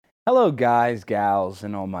Hello guys, gals,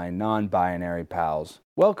 and all my non-binary pals.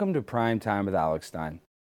 Welcome to Prime Time with Alex Stein.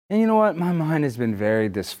 And you know what? My mind has been very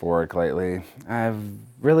dysphoric lately. I've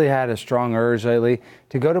really had a strong urge lately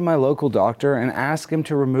to go to my local doctor and ask him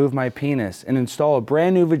to remove my penis and install a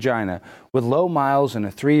brand new vagina with low miles and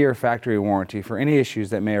a 3-year factory warranty for any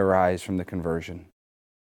issues that may arise from the conversion.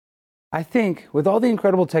 I think, with all the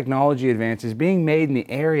incredible technology advances being made in the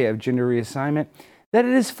area of gender reassignment, that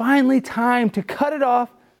it is finally time to cut it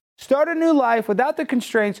off, start a new life without the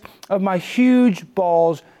constraints of my huge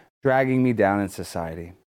balls dragging me down in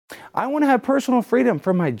society. I want to have personal freedom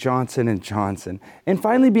from my Johnson & Johnson and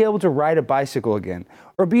finally be able to ride a bicycle again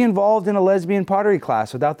or be involved in a lesbian pottery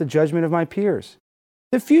class without the judgment of my peers.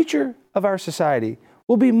 The future of our society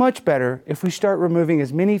will be much better if we start removing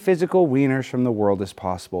as many physical wieners from the world as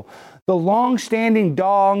possible. The long-standing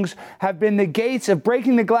dongs have been the gates of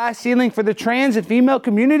breaking the glass ceiling for the trans and female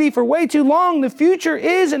community for way too long. The future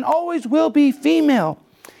is and always will be female.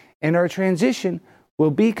 And our transition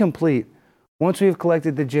will be complete once we have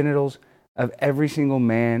collected the genitals of every single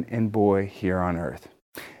man and boy here on Earth.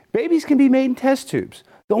 Babies can be made in test tubes.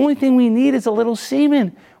 The only thing we need is a little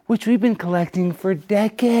semen, which we've been collecting for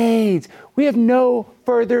decades. We have no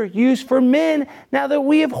further use for men now that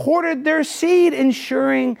we have hoarded their seed,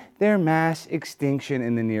 ensuring their mass extinction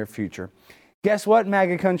in the near future. Guess what,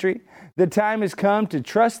 MAGA country? The time has come to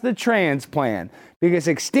trust the trans plan, because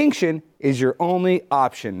extinction is your only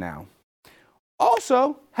option now.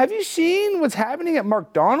 Also, have you seen what's happening at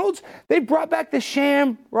McDonald's? They brought back the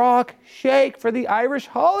Shamrock Shake for the Irish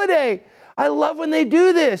holiday. I love when they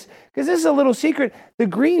do this, because this is a little secret. The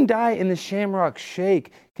green dye in the Shamrock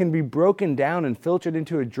Shake can be broken down and filtered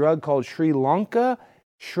into a drug called Sri Lanka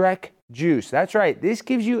Shrek juice. That's right. This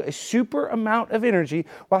gives you a super amount of energy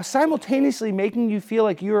while simultaneously making you feel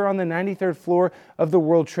like you are on the 93rd floor of the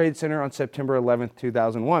World Trade Center on September 11th,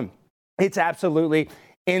 2001. It's absolutely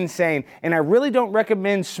insane. And I really don't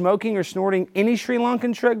recommend smoking or snorting any Sri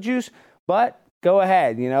Lankan Shrek juice, but go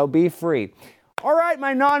ahead, be free. All right,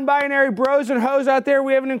 my non-binary bros and hoes out there,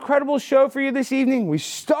 we have an incredible show for you this evening. We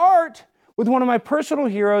start with one of my personal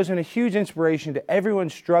heroes and a huge inspiration to everyone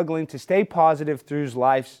struggling to stay positive through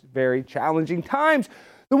life's very challenging times.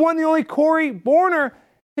 The one, the only Corey Borner,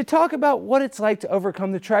 to talk about what it's like to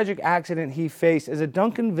overcome the tragic accident he faced as a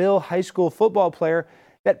Duncanville high school football player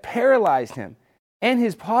that paralyzed him. And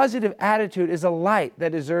his positive attitude is a light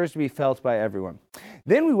that deserves to be felt by everyone.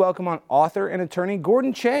 Then we welcome on author and attorney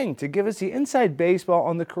Gordon Chang to give us the inside baseball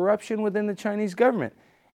on the corruption within the Chinese government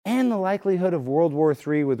and the likelihood of World War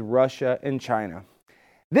III with Russia and China.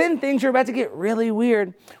 Then things are about to get really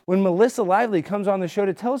weird when Melissa Lively comes on the show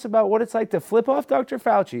to tell us about what it's like to flip off Dr.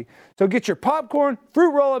 Fauci. So get your popcorn,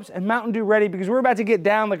 fruit roll-ups, and Mountain Dew ready, because we're about to get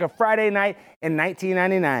down like a Friday night in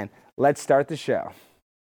 1999. Let's start the show.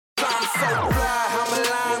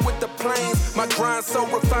 My grind so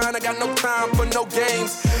refined, I got no time for no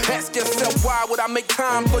games. Ask yourself, why would I make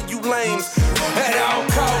time for you lames? At all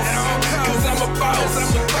costs, cause I'm a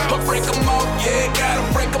boss. But break them off, yeah,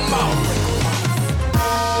 gotta break them off.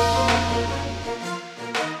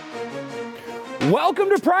 Welcome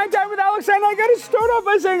to Primetime with Alex, and I gotta start off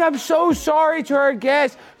by saying I'm so sorry to our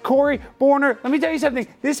guest, Corey Borner. Let me tell you something.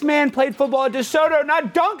 This man played football at DeSoto,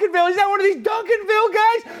 not Duncanville. He's not one of these Duncanville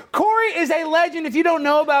guys. Corey is a legend. If you don't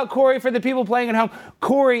know about Corey, for the people playing at home,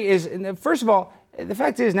 Corey is, first of all, the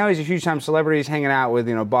fact is now he's a huge time celebrity. He's hanging out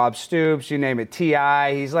with, Bob Stoops, you name it,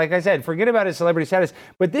 T.I. He's, like I said, forget about his celebrity status.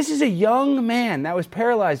 But this is a young man that was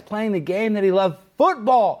paralyzed playing the game that he loved,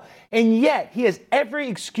 football. And yet, he has every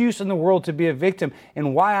excuse in the world to be a victim.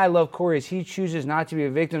 And why I love Corey is he chooses not to be a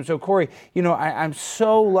victim. So, Corey, I'm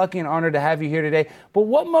so lucky and honored to have you here today. But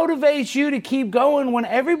what motivates you to keep going when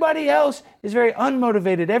everybody else is very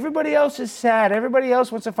unmotivated? Everybody else is sad. Everybody else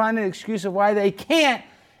wants to find an excuse of why they can't.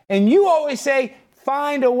 And you always say,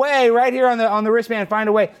 find a way, right here on the wristband, find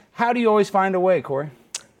a way. How do you always find a way, Corey?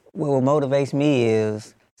 Well, what motivates me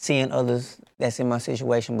is seeing others that's in my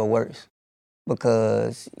situation but worse.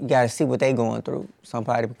 Because you got to see what they're going through.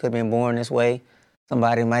 Somebody could have been born this way.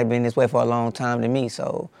 Somebody might have been this way for a long time to me.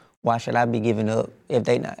 So why should I be giving up if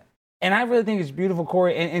they not? And I really think it's beautiful,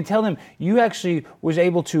 Corey. And tell them, you actually was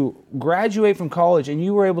able to graduate from college and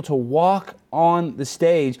you were able to walk on the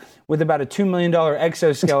stage with about a $2 million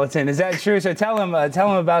exoskeleton. Is that true? So tell them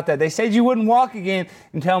about that. They said you wouldn't walk again,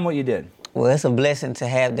 and tell them what you did. Well, it's a blessing to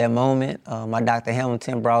have that moment. My Dr.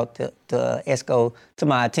 Hamilton brought the ESCO to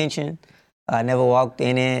my attention. I never walked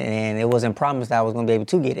in it, and it wasn't promised I was going to be able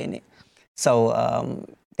to get in it. So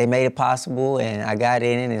they made it possible, and I got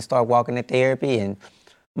in it and started walking in therapy. And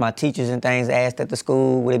my teachers and things asked at the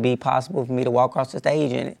school, would it be possible for me to walk across the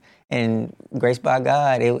stage in it? and grace by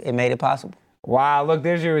God, it made it possible. Wow, look,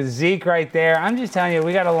 there's your Zeke right there. I'm just telling you,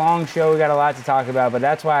 we got a long show. We got a lot to talk about, but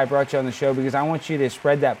that's why I brought you on the show, because I want you to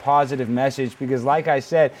spread that positive message, because like I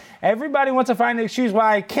said, everybody wants to find an excuse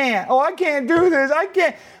why I can't. Oh, I can't do this. I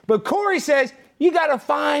can't. But Corey says, you got to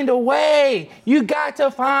find a way. You got to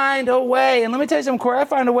find a way. And let me tell you something, Corey, I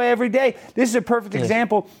find a way every day. This is a perfect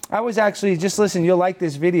example. I was actually, just listen, you'll like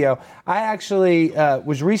this video. I actually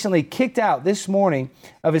was recently kicked out this morning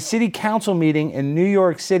of a city council meeting in New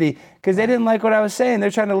York City because they didn't like what I was saying. They're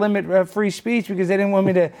trying to limit free speech because they didn't want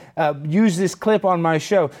me to use this clip on my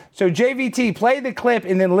show. So JVT, play the clip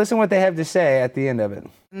and then listen what they have to say at the end of it.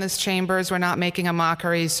 In this chambers, we're not making a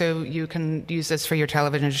mockery, so you can use this for your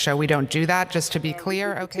television show. We don't do that, just to be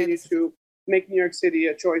clear. Okay. Continue to make New York City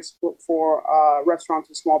a choice for restaurants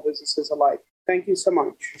and small businesses alike. Thank you so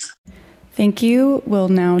much. Thank you. We'll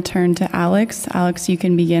now turn to Alex. Alex, you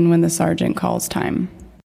can begin when the sergeant calls time.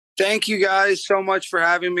 Thank you guys so much for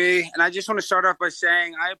having me. And I just want to start off by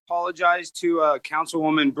saying I apologize to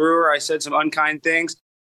Councilwoman Brewer. I said some unkind things.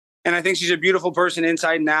 And I think she's a beautiful person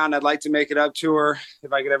inside and out, and I'd like to make it up to her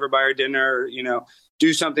if I could ever buy her dinner or,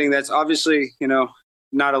 do something that's obviously,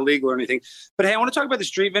 not illegal or anything. But hey, I want to talk about the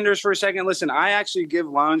street vendors for a second. Listen, I actually give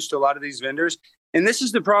loans to a lot of these vendors, and this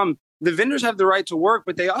is the problem. The vendors have the right to work,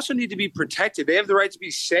 but they also need to be protected. They have the right to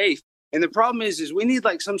be safe. And the problem is we need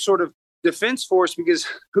like some sort of defense force, because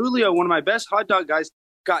Julio, one of my best hot dog guys,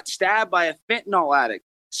 got stabbed by a fentanyl addict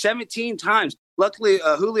 17 times. Luckily,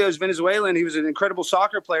 Julio's Venezuelan. He was an incredible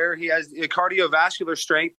soccer player. He has a cardiovascular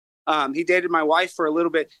strength. He dated my wife for a little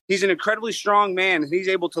bit. He's an incredibly strong man, and he's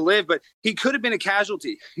able to live, but he could have been a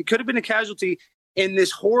casualty. He could have been a casualty in this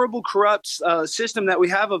horrible, corrupt system that we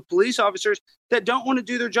have of police officers that don't want to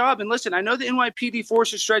do their job. And listen, I know the NYPD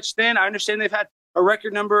force is stretched thin. I understand they've had a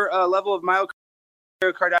record number level of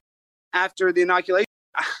myocarditis after the inoculation.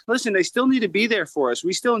 Listen, they still need to be there for us.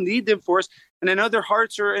 We still need them for us. And I know their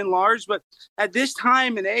hearts are enlarged, but at this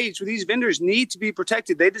time and age, these vendors need to be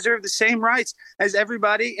protected. They deserve the same rights as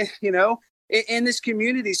everybody, in this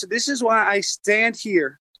community. So this is why I stand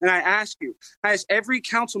here and I ask you, as every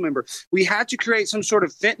council member, we had to create some sort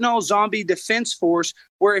of fentanyl zombie defense force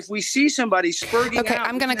where if we see somebody spurting out... Okay,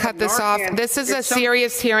 I'm going to cut this off. This is a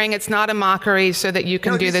serious hearing. It's not a mockery, so that you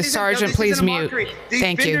can do this. Sergeant, please mute.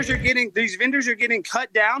 Thank you. These vendors are getting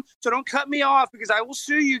cut down, so don't cut me off because I will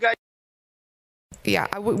sue you guys.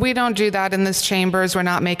 Yeah, we don't do that in this chambers. We're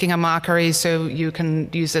not making a mockery, so you can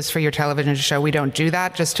use this for your television show. We don't do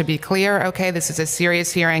that, just to be clear. Okay, this is a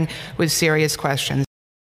serious hearing with serious questions.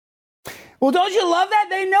 Well, don't you love that?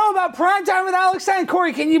 They know about Primetime with Alex Stein.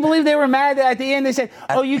 Corey, can you believe they were mad that at the end they said,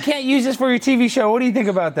 oh, you can't use this for your TV show? What do you think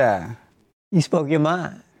about that? You spoke your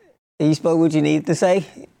mind. You spoke what you needed to say,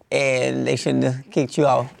 and they shouldn't have kicked you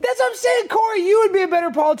off. That's what I'm saying, Corey. You would be a better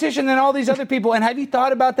politician than all these other people. And have you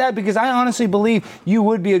thought about that? Because I honestly believe you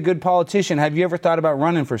would be a good politician. Have you ever thought about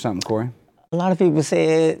running for something, Corey? A lot of people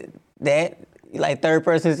said that. Like third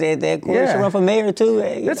person said that Corey should run for mayor too.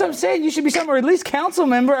 That's what I'm saying. You should be somewhere, at least council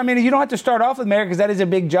member. I mean, you don't have to start off with mayor because that is a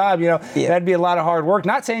big job. That'd be a lot of hard work.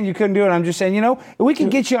 Not saying you couldn't do it. I'm just saying, we can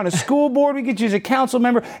get you on a school board. We could get you as a council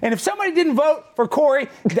member. And if somebody didn't vote for Corey,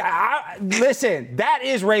 listen, that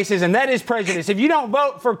is racism. That is prejudice. If you don't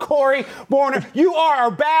vote for Corey Borner, you are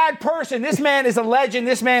a bad person. This man is a legend.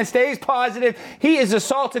 This man stays positive. He is the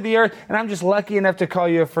salt of the earth. And I'm just lucky enough to call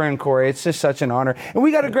you a friend, Corey. It's just such an honor. And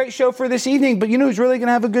we got a great show for this evening. But you know who's really going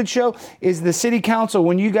to have a good show is the city council.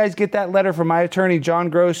 When you guys get that letter from my attorney,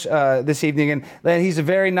 John Gross, this evening, and he's a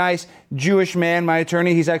very nice Jewish man, my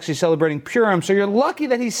attorney. He's actually celebrating Purim. So you're lucky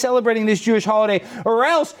that he's celebrating this Jewish holiday, or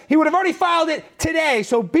else he would have already filed it today.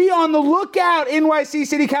 So be on the lookout, NYC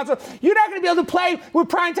City Council. You're not going to be able to play with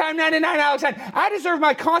Primetime 99, Alex. I deserve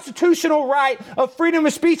my constitutional right of freedom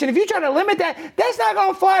of speech. And if you try to limit that, that's not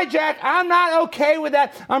going to fly, Jack. I'm not okay with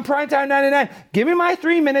that on Primetime 99. Give me my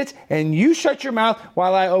 3 minutes, and you shut your mouth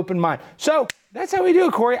while I open mine. So that's how we do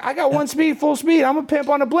it, Corey. I got one speed, full speed. I'm a pimp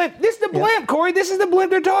on a blimp. This is the blimp, Corey. This is the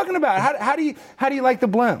blimp they're talking about. How do you like the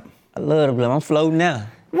blimp? I love the blimp. I'm floating now.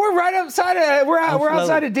 We're right outside of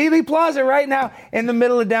outside of Dealey Plaza right now in the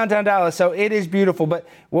middle of downtown Dallas. So it is beautiful. But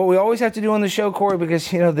what we always have to do on the show, Corey, because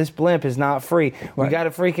this blimp is not free. We got to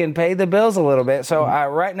freaking pay the bills a little bit. So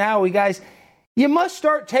right now, you must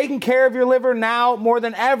start taking care of your liver now more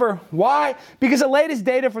than ever. Why? Because the latest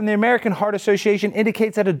data from the American Heart Association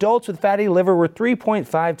indicates that adults with fatty liver were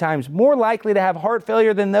 3.5 times more likely to have heart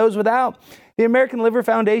failure than those without. The American Liver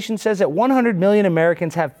Foundation says that 100 million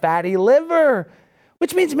Americans have fatty liver,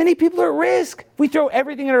 which means many people are at risk. We throw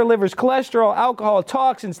everything in our livers: cholesterol, alcohol,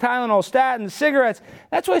 toxins, Tylenol, statins, cigarettes.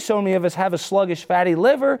 That's why so many of us have a sluggish fatty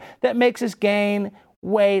liver that makes us gain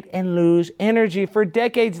weight, and lose energy. For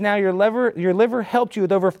decades now, your liver helped you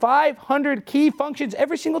with over 500 key functions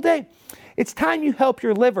every single day. It's time you help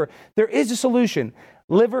your liver. There is a solution.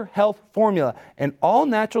 Liver Health Formula, an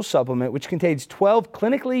all-natural supplement which contains 12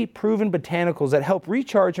 clinically proven botanicals that help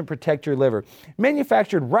recharge and protect your liver.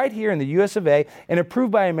 Manufactured right here in the US of A and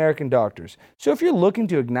approved by American doctors. So if you're looking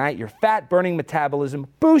to ignite your fat-burning metabolism,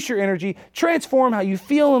 boost your energy, transform how you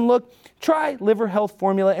feel and look, try Liver Health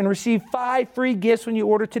Formula and receive 5 free gifts when you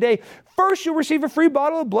order today. First, you'll receive a free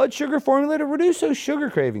bottle of blood sugar formula to reduce those sugar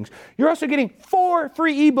cravings. You're also getting 4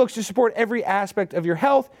 free ebooks to support every aspect of your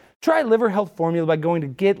health. Try Liver Health Formula by going to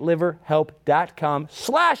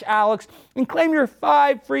getliverhelp.com/Alex and claim your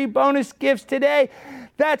 5 free bonus gifts today.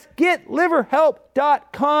 That's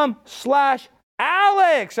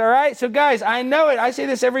getliverhelp.com/Alex. All right. So guys, I know it. I say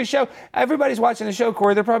this every show. Everybody's watching the show,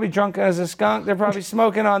 Corey. They're probably drunk as a skunk. They're probably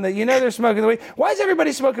smoking on the, they're smoking the weed. Why is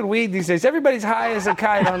everybody smoking weed these days? Everybody's high as a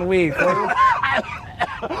kite on weed, Corey.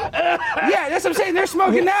 Yeah, that's what I'm saying. They're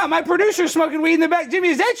smoking now. My producer's smoking weed in the back. Jimmy,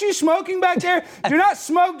 is that you smoking back there? Do not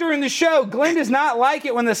smoke during the show. Glenn does not like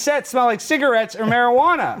it when the sets smell like cigarettes or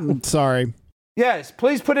marijuana. Sorry. Yes,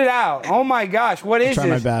 please put it out. Oh my gosh, what is this? Try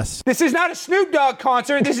my best. This is not a Snoop Dogg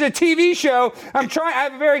concert. This is a TV show. I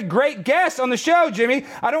have a very great guest on the show, Jimmy.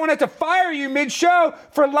 I don't want to have to fire you mid-show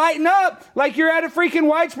for lighting up like you're at a freaking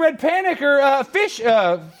Widespread Panic or Fish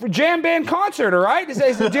jam band concert, all right? Do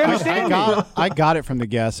you understand me? I got it from the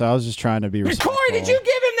guest, so I was just trying to be respectful. Corey, did you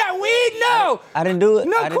give him that weed? No. I didn't do it.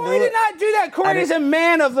 No, Corey did not do that. Corey is a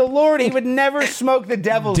man of the Lord. He would never smoke the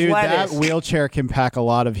devil's lettuce. That wheelchair can pack a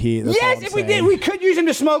lot of heat. Yes, if we did, we could use him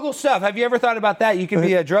to smuggle stuff. Have you ever thought about that? You could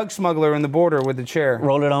be a drug smuggler in the border with the chair.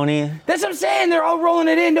 Roll it on in. That's what I'm saying. They're all rolling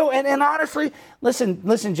it in. And honestly,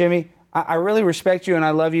 listen, Jimmy, I really respect you and I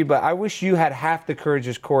love you, but I wish you had half the courage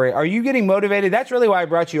as Corey. Are you getting motivated? That's really why I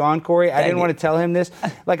brought you on, Corey. I didn't want to tell him this.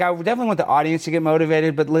 Like, I definitely want the audience to get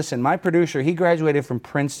motivated, but listen, my producer, he graduated from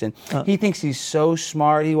Princeton. He thinks he's so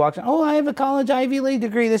smart. He walks in, I have a college Ivy League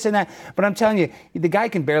degree, this and that. But I'm telling you, the guy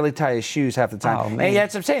can barely tie his shoes half the time. Oh, man. And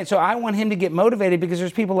that's what I'm saying. So I want him to get motivated because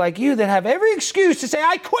there's people like you that have every excuse to say,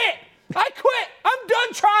 I quit. I'm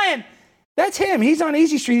done trying. That's him. He's on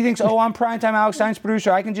Easy Street. He thinks, I'm Primetime Alex Stein's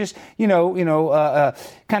producer. I can just,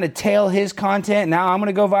 kind of tail his content. Now I'm going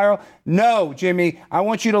to go viral. No, Jimmy, I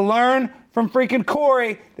want you to learn from freaking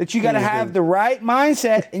Corey that you got to have the right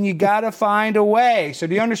mindset and you got to find a way. So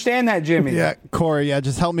do you understand that, Jimmy? Yeah, Corey,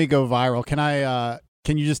 just help me go viral.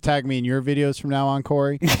 Can you just tag me in your videos from now on,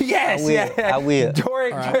 Corey? Yes, I will.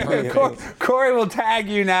 Corey will tag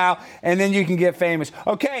you now, and then you can get famous.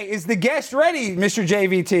 Okay, is the guest ready, Mr.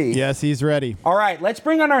 JVT? Yes, he's ready. All right, let's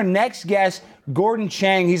bring on our next guest, Gordon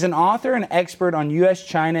Chang. He's an author and expert on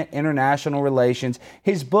U.S.-China international relations.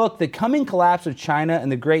 His book, The Coming Collapse of China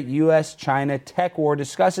and the Great U.S.-China Tech War,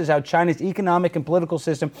 discusses how China's economic and political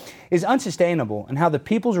system is unsustainable and how the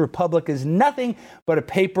People's Republic is nothing but a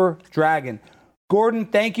paper dragon. Gordon,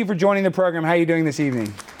 thank you for joining the program. How are you doing this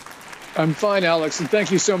evening? I'm fine, Alex, and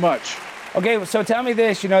thank you so much. Okay, so tell me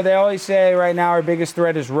this. They always say right now our biggest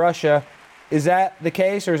threat is Russia. Is that the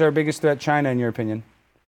case, or is our biggest threat China, in your opinion?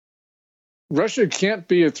 Russia can't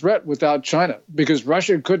be a threat without China because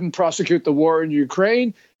Russia couldn't prosecute the war in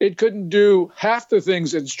Ukraine. It couldn't do half the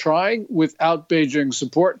things it's trying without Beijing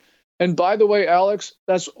support. And by the way, Alex,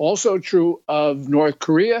 that's also true of North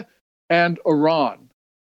Korea and Iran.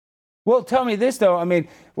 Well, tell me this, though. I mean,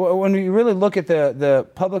 when we really look at the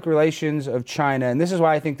public relations of China, and this is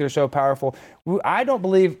why I think they're so powerful, I don't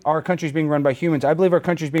believe our country is being run by humans. I believe our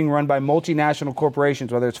country is being run by multinational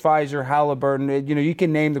corporations, whether it's Pfizer, Halliburton, you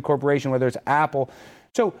can name the corporation, whether it's Apple.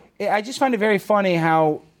 So I just find it very funny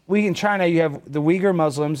how in China, you have the Uyghur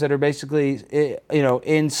Muslims that are basically,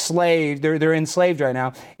 enslaved. They're enslaved right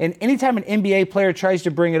now. And anytime an NBA player tries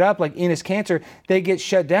to bring it up, like Enos Cantor, they get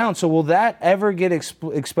shut down. So will that ever get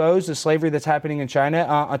exposed, the slavery that's happening in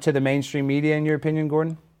China, to the mainstream media, in your opinion,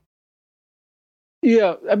 Gordon?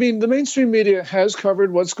 Yeah, I mean, the mainstream media has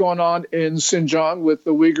covered what's going on in Xinjiang with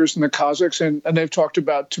the Uyghurs and the Kazakhs, and they've talked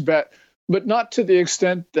about Tibet, but not to the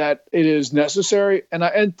extent that it is necessary.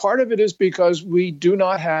 And part of it is because we do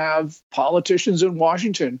not have politicians in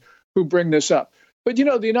Washington who bring this up. But,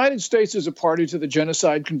 the United States is a party to the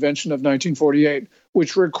Genocide Convention of 1948,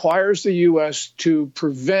 which requires the U.S. to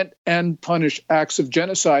prevent and punish acts of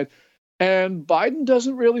genocide. And Biden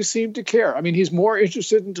doesn't really seem to care. I mean, he's more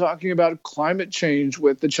interested in talking about climate change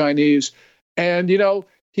with the Chinese. And,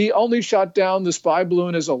 he only shot down the spy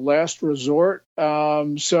balloon as a last resort.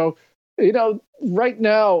 Right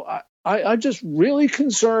now, I'm just really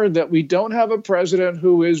concerned that we don't have a president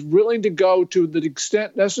who is willing to go to the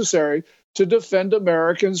extent necessary to defend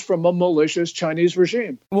Americans from a malicious Chinese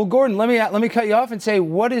regime. Well, Gordon, let me cut you off and say,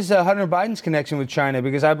 what is Hunter Biden's connection with China?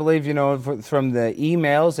 Because I believe, from the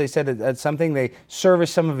emails, they said that's something they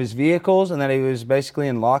serviced some of his vehicles and that he was basically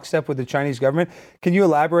in lockstep with the Chinese government. Can you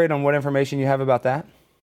elaborate on what information you have about that?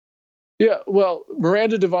 Yeah, well,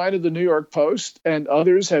 Miranda Devine of the New York Post and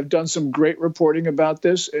others have done some great reporting about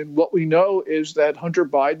this. And what we know is that Hunter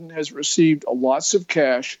Biden has received lots of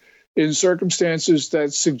cash in circumstances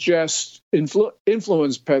that suggest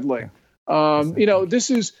influence peddling.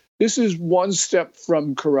 This is one step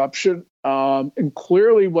from corruption. And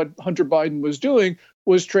clearly what Hunter Biden was doing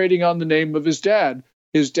was trading on the name of his dad.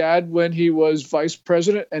 His dad when he was vice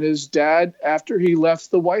president, and his dad after he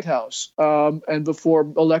left the White House and before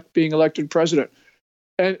being elected president.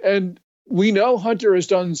 And we know Hunter has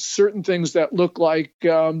done certain things that look like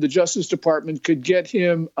the Justice Department could get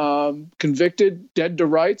him convicted, dead to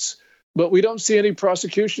rights, but we don't see any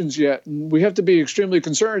prosecutions yet. And we have to be extremely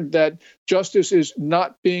concerned that justice is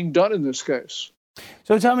not being done in this case.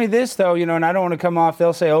 So tell me this, though, and I don't want to come off,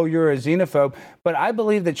 they'll say, oh, you're a xenophobe, but I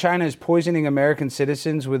believe that China is poisoning American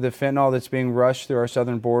citizens with the fentanyl that's being rushed through our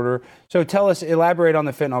southern border. So elaborate on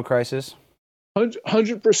the fentanyl crisis.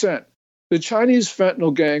 100%. The Chinese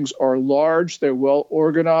fentanyl gangs are large, they're well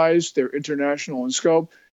organized, they're international in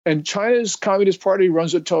scope, and China's Communist Party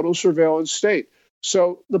runs a total surveillance state.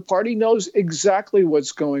 So the party knows exactly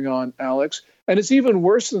what's going on, Alex. And it's even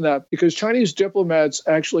worse than that because Chinese diplomats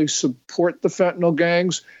actually support the fentanyl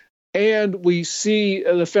gangs. And we see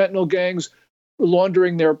the fentanyl gangs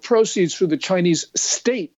laundering their proceeds through the Chinese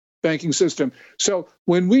state banking system. So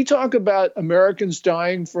when we talk about Americans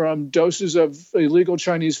dying from doses of illegal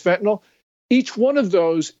Chinese fentanyl, each one of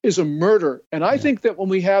those is a murder. And I think that when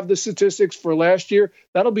we have the statistics for last year,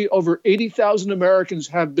 that'll be over 80,000 Americans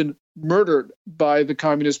have been murdered by the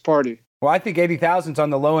Communist Party. Well, I think 80,000 is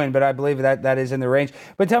on the low end, but I believe that is in the range.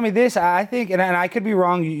 But tell me this, I think, and I could be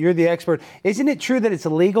wrong, you're the expert, isn't it true that it's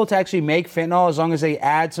illegal to actually make fentanyl as long as they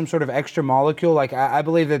add some sort of extra molecule? Like, I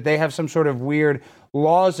believe that they have some sort of weird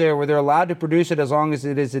laws there where they're allowed to produce it as long as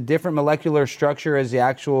it is a different molecular structure as the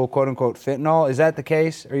actual quote-unquote fentanyl. Is that the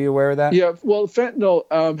case? Are you aware of that? Yeah, well,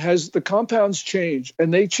 fentanyl has the compounds changed,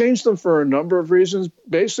 and they changed them for a number of reasons.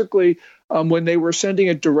 Basically, when they were sending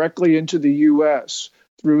it directly into the U.S.,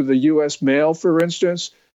 through the U.S. mail, for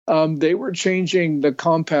instance, they were changing the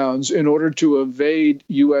compounds in order to evade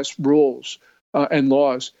U.S. rules and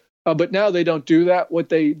laws. But now they don't do that. What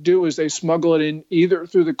they do is they smuggle it in either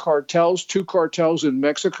through the cartels, 2 cartels in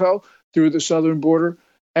Mexico, through the southern border,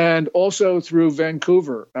 and also through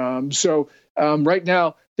Vancouver. So right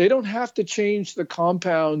now, they don't have to change the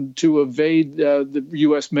compound to evade the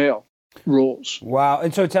U.S. mail rules. Wow.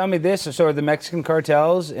 And so tell me this, so are the Mexican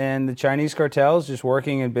cartels and the Chinese cartels just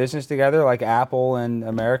working in business together like Apple and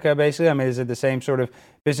America, basically? I mean, is it the same sort of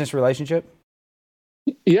business relationship?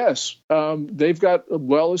 Yes. They've got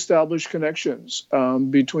well-established connections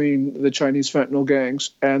between the Chinese fentanyl gangs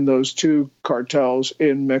and those 2 cartels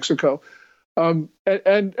in Mexico. And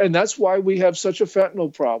that's why we have such a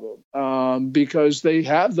fentanyl problem, because they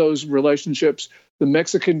have those relationships. The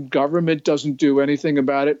Mexican government doesn't do anything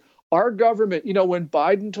about it. Our government, when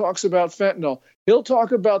Biden talks about fentanyl, he'll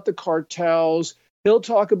talk about the cartels, he'll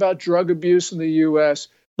talk about drug abuse in the U.S.,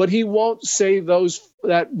 but he won't say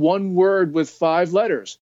that one word with 5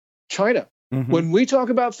 letters, China. Mm-hmm. When we talk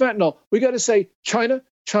about fentanyl, we got to say China,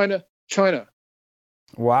 China, China.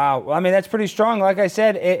 Wow. Well, I mean, that's pretty strong. Like I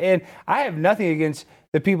said, and I have nothing against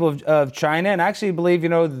the people of China. And I actually believe,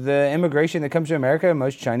 the immigration that comes to America,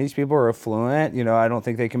 most Chinese people are affluent. I don't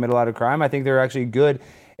think they commit a lot of crime. I think they're actually good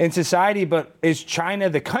in society. But is China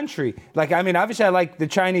the country? Obviously I like the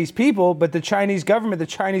Chinese people, but the Chinese government, the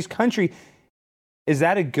Chinese country, is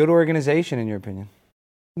that a good organization in your opinion?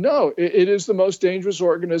 No, it is the most dangerous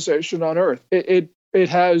organization on earth. It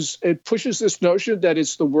pushes this notion that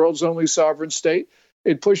it's the world's only sovereign state.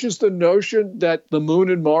 It pushes the notion that the moon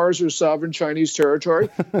and Mars are sovereign Chinese territory.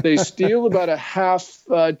 They steal about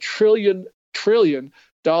 $500 billion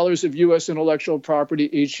of U.S. intellectual property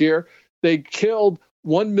each year. They killed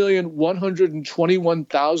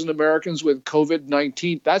 1,121,000 Americans with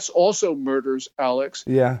COVID-19. That's also murders, Alex.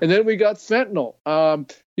 Yeah. And then we got fentanyl.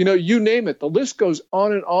 You name it. The list goes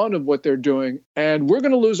on and on of what they're doing. And we're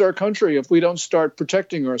going to lose our country if we don't start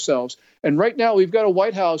protecting ourselves. And right now we've got a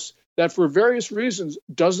White House that for various reasons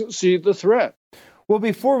doesn't see the threat. Well,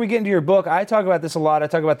 before we get into your book, I talk about this a lot. I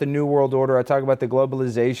talk about the New World Order. I talk about the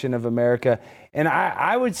globalization of America. And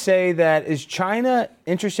I would say that, is China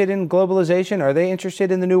interested in globalization? Are they interested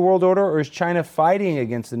in the New World Order? Or is China fighting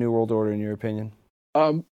against the New World Order, in your opinion?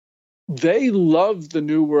 they love the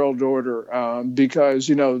New World Order because,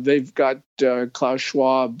 they've got Klaus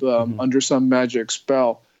Schwab under some magic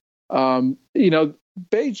spell.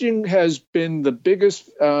 Beijing has been the biggest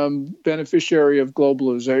beneficiary of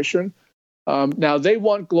globalization. Now, they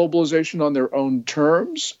want globalization on their own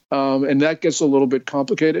terms, and that gets a little bit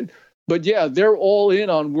complicated. But yeah, they're all in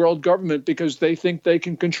on world government because they think they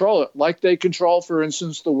can control it, like they control, for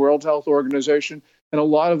instance, the World Health Organization and a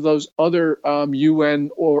lot of those other UN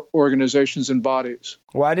organizations and bodies.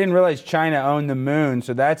 Well, I didn't realize China owned the moon,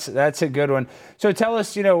 so that's a good one. So tell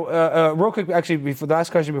us, real quick, actually, before the last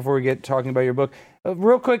question before we get talking about your book,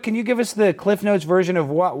 real quick, can you give us the Cliff Notes version of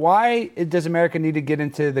why does America need to get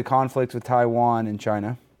into the conflict with Taiwan and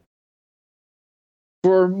China?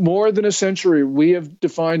 For more than a century, we have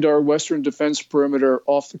defined our Western defense perimeter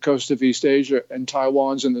off the coast of East Asia, and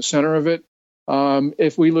Taiwan's in the center of it.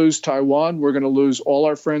 If we lose Taiwan, we're going to lose all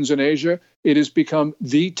our friends in Asia. It has become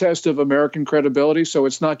the test of American credibility. So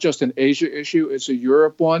it's not just an Asia issue, it's a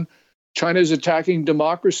Europe one. China is attacking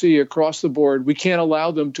democracy across the board. We can't allow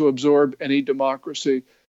them to absorb any democracy.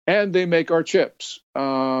 And they make our chips.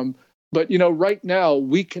 But, right now,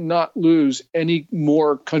 we cannot lose any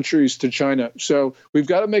more countries to China. So we've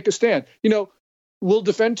got to make a stand. We'll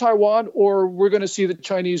defend Taiwan, or we're going to see the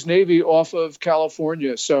Chinese Navy off of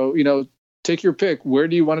California. So, take your pick. Where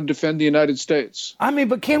do you want to defend the United States?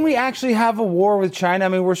 But can we actually have a war with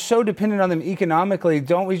China? We're so dependent on them economically.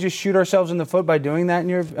 Don't we just shoot ourselves in the foot by doing that?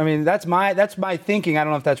 That's my thinking. I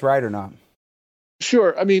don't know if that's right or not.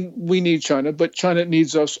 Sure. We need China, but China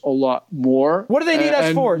needs us a lot more. What do they need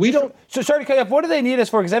us for? We don't. So sorry to cut you off. What do they need us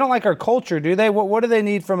for? Because they don't like our culture, do they? What do they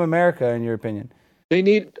need from America, in your opinion? They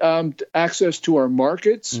need access to our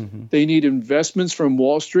markets. Mm-hmm. They need investments from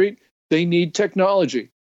Wall Street. They need technology.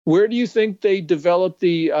 Where do you think they developed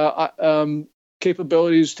the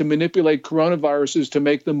capabilities to manipulate coronaviruses to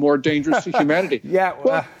make them more dangerous to humanity?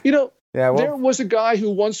 There was a guy who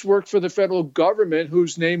once worked for the federal government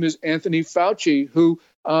whose name is Anthony Fauci, who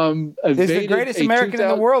is the greatest American in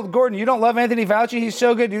the world. Gordon, you don't love Anthony Fauci? He's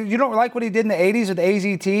so good. You don't like what he did in the 80s with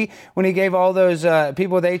AZT when he gave all those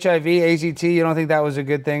people with HIV AZT? You don't think that was a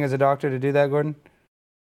good thing as a doctor to do that, Gordon?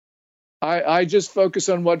 I just focus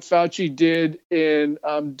on what Fauci did in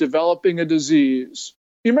developing a disease.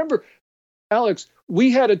 You remember, Alex,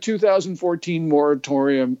 we had a 2014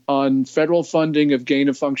 moratorium on federal funding of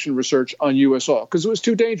gain-of-function research on U.S. oil because it was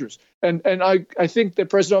too dangerous. And I think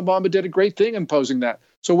that President Obama did a great thing imposing that.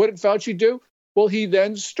 So what did Fauci do? Well, he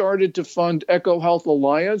then started to fund EcoHealth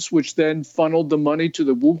Alliance, which then funneled the money to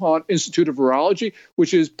the Wuhan Institute of Virology,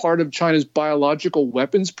 which is part of China's biological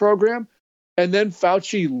weapons program. And then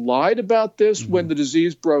Fauci lied about this when the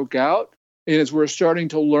disease broke out. And as we're starting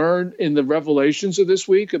to learn in the revelations of this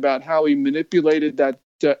week about how he manipulated that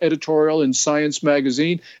editorial in Science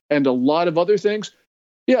magazine and a lot of other things.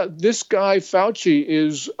 Yeah, this guy Fauci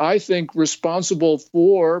is, I think, responsible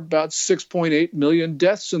for about 6.8 million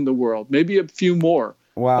deaths in the world, maybe a few more.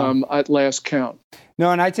 Wow. At last count.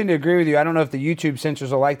 No, and I tend to agree with you. I don't know if the YouTube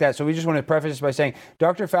censors will like that. So we just want to preface this by saying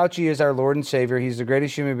Dr. Fauci is our Lord and Savior. He's the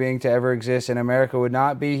greatest human being to ever exist, and America would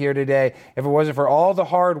not be here today if it wasn't for all the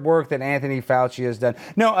hard work that Anthony Fauci has done.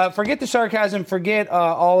 No, forget the sarcasm. Forget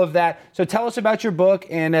all of that. So tell us about your book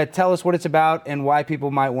and tell us what it's about and why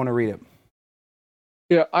people might want to read it.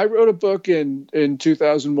 Yeah, I wrote a book in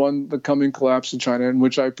 2001, The Coming Collapse of China, in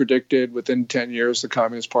which I predicted within 10 years the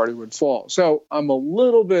Communist Party would fall. So I'm a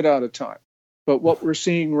little bit out of time. But what we're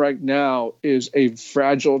seeing right now is a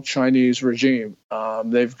fragile Chinese regime.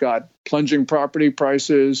 They've got plunging property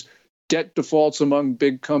prices, debt defaults among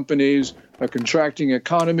big companies, a contracting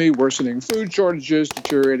economy, worsening food shortages,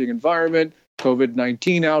 deteriorating environment,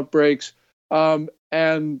 COVID-19 outbreaks.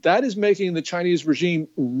 And that is making the Chinese regime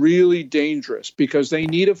really dangerous because they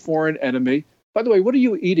need a foreign enemy. By the way, what are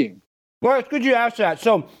you eating? Well, it's good you asked that.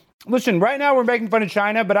 So, listen, right now we're making fun of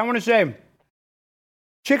China, but I want to say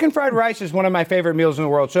chicken fried rice is one of my favorite meals in the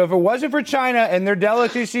world. So if it wasn't for China and their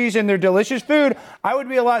delicacies and their delicious food, I would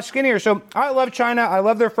be a lot skinnier. So I love China. I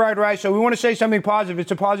love their fried rice. So we want to say something positive.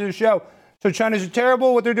 It's a positive show. So China's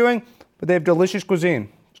terrible what they're doing, but they have delicious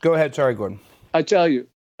cuisine. Go ahead. Sorry, Gordon. I tell you.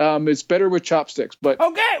 It's better with chopsticks, but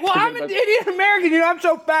okay. Well, I'm an Indian American. I'm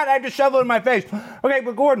so fat I had to shovel it in my face. Okay,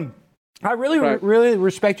 but Gordon, I really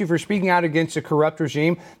respect you for speaking out against a corrupt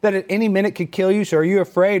regime that at any minute could kill you. So, are you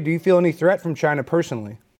afraid? Do you feel any threat from China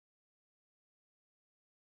personally?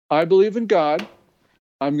 I believe in God.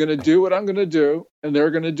 I'm going to do what I'm going to do, and they're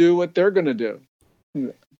going to do what they're going to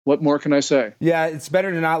do. What more can I say? Yeah, it's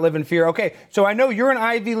better to not live in fear. Okay, so I know you're an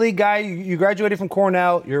Ivy League guy. You graduated from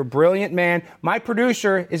Cornell. You're a brilliant man. My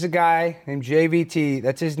producer is a guy named JVT.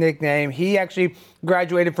 That's his nickname. He actually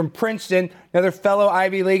graduated from Princeton, another fellow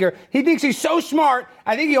Ivy Leaguer. He thinks he's so smart.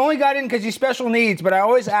 I think he only got in because he's special needs, but I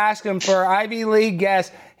always ask him for Ivy League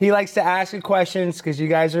guests. He likes to ask you questions because you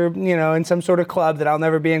guys are, in some sort of club that I'll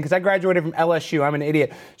never be in because I graduated from LSU. I'm an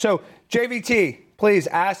idiot. So, JVT, please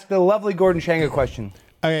ask the lovely Gordon Chang a question.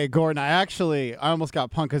 Okay, Gordon, I almost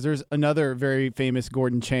got punked because there's another very famous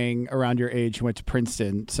Gordon Chang around your age who went to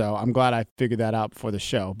Princeton. So I'm glad I figured that out before the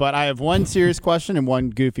show. But I have one serious question and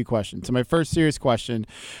one goofy question. So my first serious question,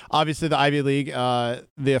 obviously the Ivy League,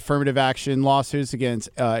 the affirmative action lawsuits against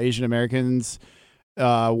Asian Americans.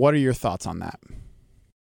 What are your thoughts on that?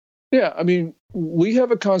 Yeah, I mean, we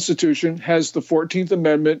have a Constitution, has the 14th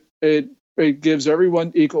Amendment. It gives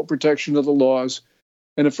everyone equal protection of the laws.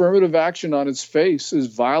 And affirmative action on its face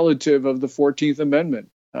is violative of the 14th Amendment.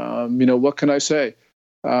 What can I say?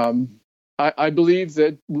 I believe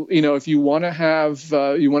that, if you want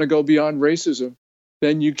to you want to go beyond racism,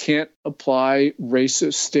 then you can't apply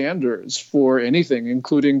racist standards for anything,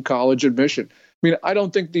 including college admission. I mean, I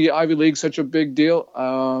don't think the Ivy League's such a big deal.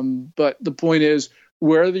 But the point is,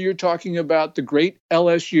 whether you're talking about the great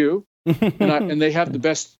LSU, and they have the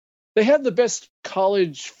best. They have the best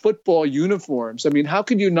college football uniforms. I mean, how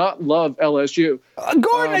can you not love LSU?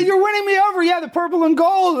 Gordon, you're winning me over. Yeah, the purple and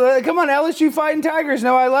gold. Come on, LSU fighting Tigers.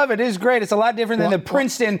 No, I love it. It is great. It's a lot different than the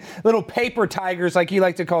Princeton little paper Tigers like you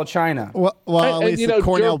like to call China. Well, at least the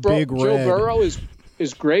Cornell Big Red. Joe Burrow is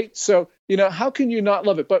great. So, how can you not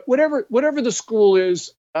love it? But whatever the school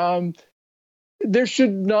is, there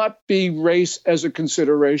should not be race as a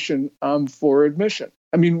consideration for admission.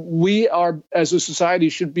 I mean, we are, as a society,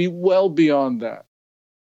 should be well beyond that.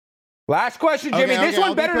 Last question, Jimmy. This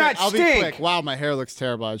one better not I'll stink. be quick. Wow, my hair looks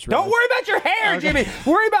terrible. Don't worry about your hair, Jimmy.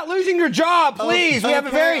 Worry about losing your job, please. We have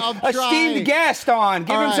a very esteemed guest on.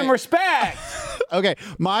 Give him some respect. Okay,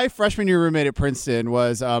 my freshman year roommate at Princeton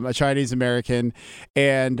was a Chinese American,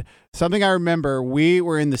 and something I remember, we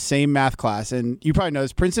were in the same math class, and you probably know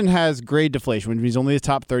this, Princeton has grade deflation, which means only the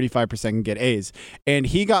top 35% can get A's. And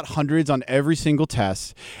he got hundreds on every single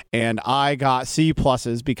test, and I got C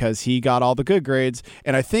pluses because he got all the good grades.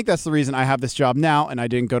 And I think that's the reason I have this job now, and I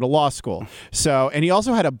didn't go to law school. So, and he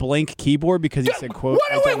also had a blank keyboard because he said, quote,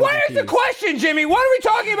 what is the question, Jimmy? What are we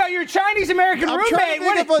talking about? Your Chinese American roommate? I'm trying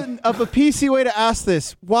to think of a PC way to ask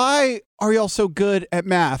this. Why are y'all so good at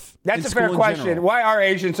math? That's a fair question. Why are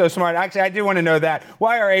Asians so smart? Actually, I do want to know that.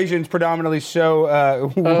 Why are Asians predominantly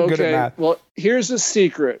so good at math? Well, here's a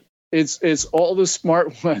secret. It's all the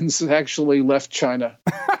smart ones that actually left China.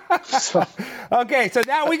 Okay, so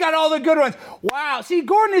now we got all the good ones. Wow. See,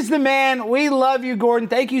 Gordon is the man. We love you, Gordon.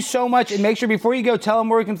 Thank you so much. And make sure before you go, tell them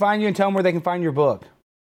where we can find you and tell them where they can find your book.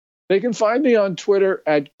 They can find me on Twitter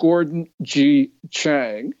at Gordon G.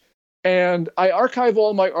 Chang. And I archive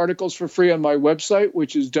all my articles for free on my website,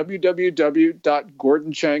 which is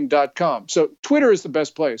www.gordonchang.com. So Twitter is the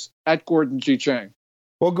best place, at Gordon G. Chang.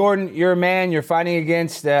 Well, Gordon, you're a man. You're fighting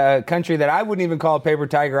against a country that I wouldn't even call a paper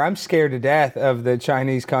tiger. I'm scared to death of the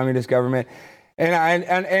Chinese Communist government. And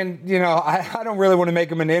I don't really want to make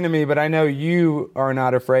them an enemy, but I know you are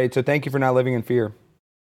not afraid. So thank you for not living in fear.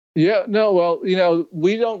 Yeah, no, well,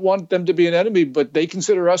 we don't want them to be an enemy, but they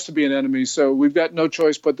consider us to be an enemy. So we've got no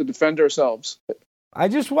choice but to defend ourselves.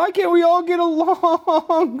 Why can't we all get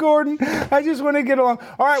along, Gordon? I just want to get along.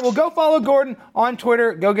 All right, well, go follow Gordon on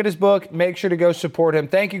Twitter. Go get his book. Make sure to go support him.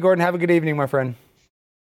 Thank you, Gordon. Have a good evening, my friend.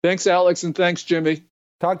 Thanks, Alex, and thanks, Jimmy.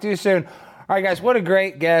 Talk to you soon. All right, guys, what a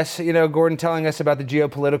great guest. Gordon telling us about the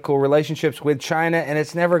geopolitical relationships with China, and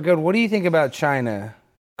it's never good. What do you think about China,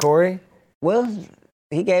 Corey? Well,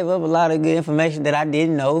 he gave up a lot of good information that I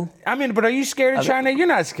didn't know. I mean, but are you scared of China? You're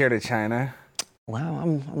not scared of China.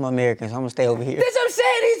 Well, I'm American, so I'm gonna stay over here. That's what I'm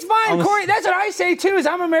saying. He's fine, Corey. That's what I say too. Is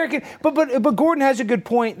I'm American. But Gordon has a good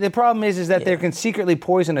point. The problem is that they can secretly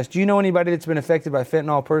poison us. Do you know anybody that's been affected by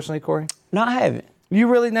fentanyl personally, Corey? No, I haven't. You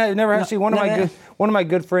really never have? See, one of my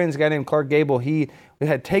good friends, a guy named Clark Gable, he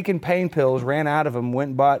had taken pain pills, ran out of them, went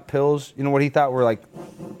and bought pills. What he thought were like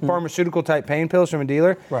pharmaceutical type pain pills from a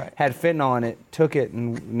dealer. Right. Had fentanyl in it, took it,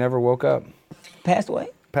 and never woke up. Passed away,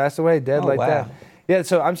 dead like that. Yeah,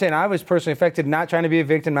 so I'm saying I was personally affected, not trying to be a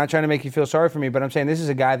victim, not trying to make you feel sorry for me, but I'm saying this is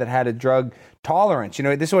a guy that had a drug tolerance.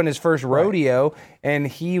 This wasn't his first rodeo, and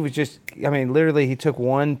he was literally he took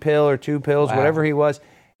one pill or two pills, whatever he was,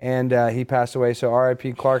 and he passed away. So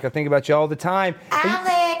R.I.P. Clark. I think about you all the time.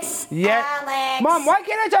 Alex! Yeah. Alex! Mom, why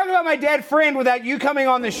can't I talk about my dead friend without you coming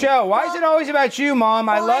on the show? Why is it always about you, Mom?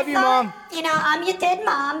 I love you, Mom. You know, I'm your dead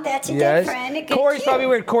mom. That's your dead friend. Corey's probably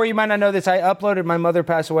weird. Corey, you might not know this. My mother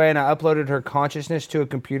passed away, and I uploaded her consciousness to a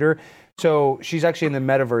computer. So she's actually in the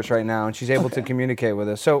metaverse right now, and she's able to communicate with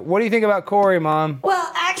us. So what do you think about Corey, Mom?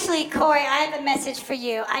 Well, actually, Corey, I have a message for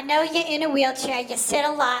you. I know you're in a wheelchair. You sit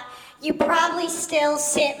a lot. You probably still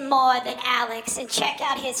sit more than Alex, and check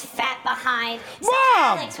out his fat behind. So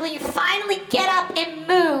Mom! Alex, will you finally get up and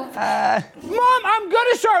move? Mom, I'm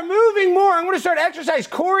gonna start moving more. I'm gonna start exercise.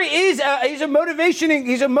 Corey is he's a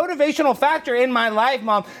motivational factor in my life,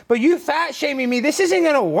 Mom. But you fat shaming me, this isn't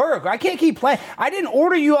gonna work. I can't keep playing. I didn't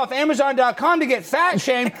order you off Amazon.com to get fat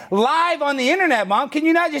shamed live on the internet, Mom. Can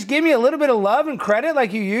you not just give me a little bit of love and credit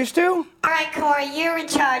like you used to? All right, Corey, you're in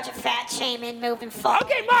charge of fat shaming moving forward.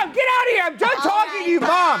 Okay, Mom, get out of here. I'm done talking to you,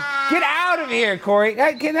 Mom. Get out of here, Corey.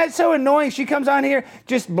 That's so annoying. She comes on here,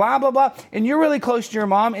 just blah, blah, blah. And you're really close to your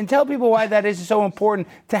mom. And tell people why that is so important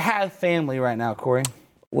to have family right now, Corey.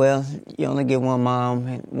 Well, you only get one mom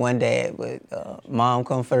and one dad, but mom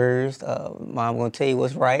come first. Mom gonna tell you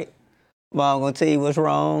what's right. Mom gonna tell you what's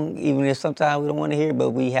wrong, even if sometimes we don't want to hear it,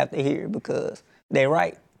 but we have to hear it because they're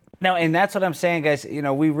right. No, and that's what I'm saying, guys. You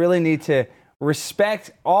know, we really need to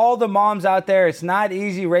respect all the moms out there. It's not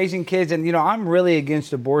easy raising kids. And, you know, I'm really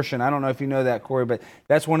against abortion. I don't know if you know that, Corey, but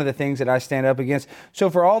that's one of the things that I stand up against.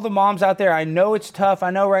 So for all the moms out there, I know it's tough.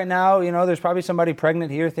 I know right now, you know, there's probably somebody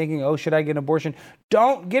pregnant here thinking, oh, should I get an abortion?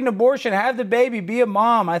 Don't get an abortion. Have the baby. Be a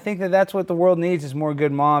mom. I think that that's what the world needs is more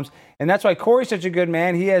good moms. And that's why Corey's such a good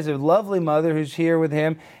man. He has a lovely mother who's here with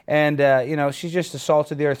him. And, you know, she's just the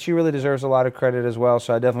salt of the earth. She really deserves a lot of credit as well.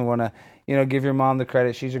 So I definitely want to, you know, give your mom the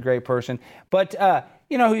credit. She's a great person. But,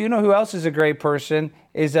 you know who else is a great person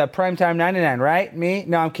is Primetime 99, right? Me?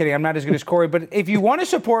 No, I'm kidding. I'm not as good as Corey. But if you want to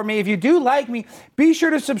support me, if you do like me, be sure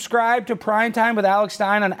to subscribe to Primetime with Alex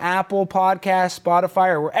Stein on Apple Podcasts, Spotify,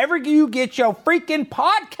 or wherever you get your freaking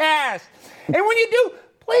podcast. And when you do,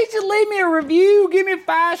 please just leave me a review. Give me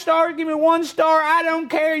 5 stars. Give me 1 star. I don't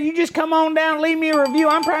care. You just come on down, leave me a review.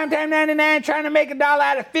 I'm Primetime 99 trying to make $1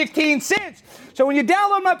 out of 15 cents. So when you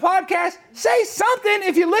download my podcast, say something.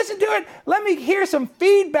 If you listen to it, let me hear some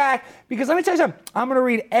feedback. Because let me tell you something. I'm going to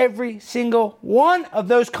read every single one of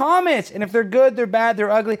those comments. And if they're good, they're bad, they're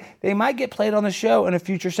ugly, they might get played on the show in a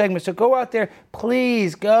future segment. So go out there.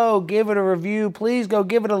 Please go give it a review. Please go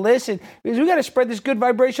give it a listen. Because we got to spread this good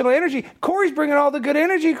vibrational energy. Corey's bringing all the good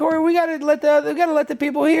energy. Corey, we got to let the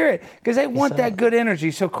people hear it. Because they want that good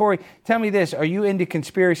energy. So Corey, tell me this. Are you into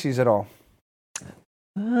conspiracies at all?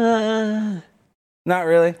 Not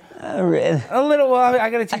really? Not really. A little. Well,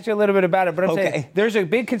 I got to teach you a little bit about it. But I'm saying there's a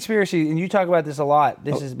big conspiracy, and you talk about this a lot.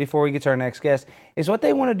 This is before we get to our next guest, is what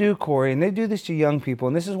they want to do, Corey, and they do this to young people.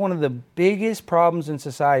 And this is one of the biggest problems in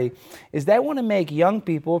society, is they want to make young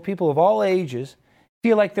people, people of all ages,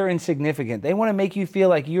 feel like they're insignificant. They want to make you feel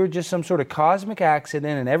like you're just some sort of cosmic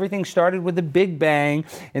accident and everything started with the Big Bang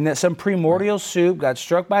and that some primordial soup got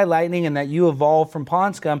struck by lightning and that you evolved from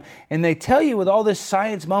pond scum. And they tell you with all this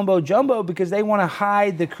science mumbo jumbo because they want to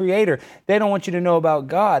hide the creator. They don't want you to know about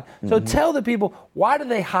God. So tell the people, why do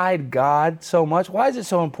they hide God so much? Why is it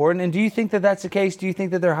so important? And do you think that that's the case? Do you think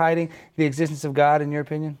that they're hiding the existence of God in your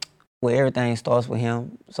opinion? Well, everything starts with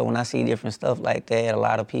him. So when I see different stuff like that, a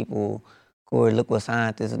lot of people, Corey, look what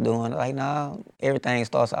scientists are doing. Like, nah, everything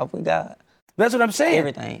starts off with God. That's what I'm saying.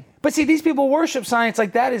 Everything. But see, these people worship science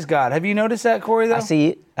like that is God. Have you noticed that, Corey, though? I see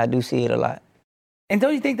it. I do see it a lot. And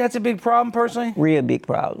don't you think that's a big problem, personally? Real big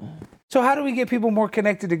problem. So how do we get people more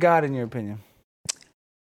connected to God, in your opinion?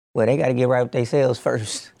 Well, they got to get right with themselves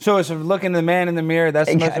first. So it's looking the man in the mirror,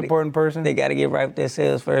 that's the most important person? They got to get right with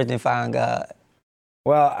themselves first and find God.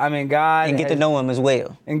 Well, I mean, God... And get to know him as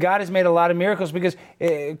well. And God has made a lot of miracles because,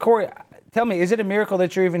 Corey... Tell me, is it a miracle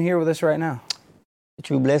that you're even here with us right now? A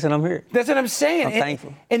true blessing, I'm here. That's what I'm saying. I'm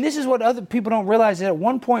thankful. And this is what other people don't realize, is at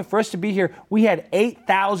one point for us to be here, we had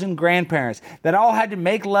 8,000 grandparents that all had to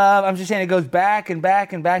make love. I'm just saying it goes back and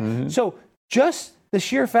back and back. So just the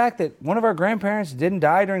sheer fact that one of our grandparents didn't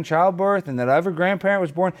die during childbirth and that other grandparent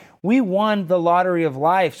was born, we won the lottery of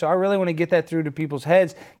life. So I really want to get that through to people's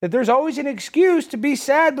heads, that there's always an excuse to be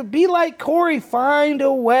sad, but be like Corey, find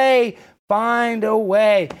a way. Find a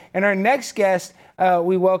way. And our next guest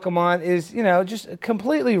we welcome on is, you know, just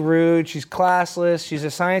completely rude. She's classless. She's a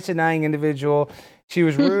science-denying individual. She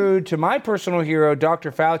was rude to my personal hero,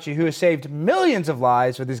 Dr. Fauci, who has saved millions of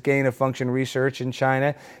lives with his gain-of-function research in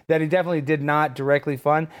China that he definitely did not directly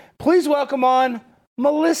fund. Please welcome on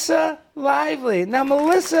Melissa Lively. Now,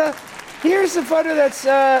 Melissa, here's the photo that's,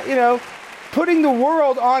 you know, putting the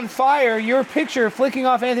world on fire. Your picture flicking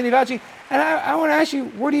off Anthony Fauci. And I want to ask you,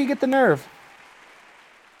 where do you get the nerve?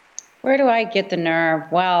 Where do I get the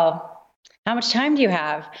nerve? Well, how much time do you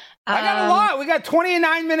have? I got a lot. We got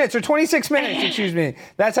 29 minutes or 26 minutes, excuse me.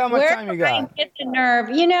 That's how much time you got. Where do I get the nerve?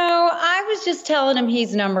 I was just telling him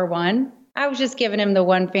he's number one. I was just giving him the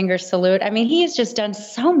one finger salute. I mean, he has just done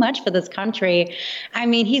so much for this country. I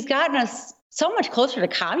mean, he's gotten us so much closer to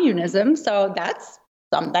communism. So that's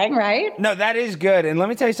something, right? No, that is good. And let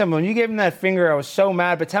me tell you something. When you gave him that finger, I was so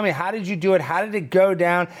mad. But tell me, how did you do it? How did it go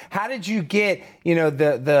down? How did you get,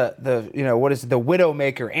 the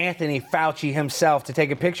Widowmaker, Anthony Fauci himself, to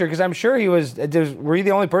take a picture? Because I'm sure were you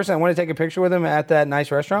the only person that wanted to take a picture with him at that nice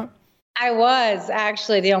restaurant? I was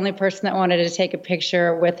actually the only person that wanted to take a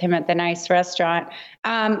picture with him at the nice restaurant.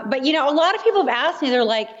 But a lot of people have asked me, they're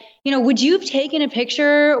like, would you have taken a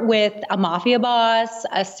picture with a mafia boss,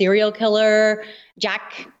 a serial killer,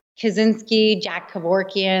 Jack Kaczynski, Jack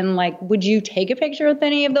Kevorkian? Like, would you take a picture with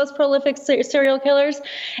any of those prolific serial killers?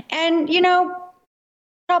 And,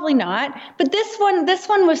 probably not. But this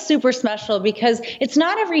one was super special because it's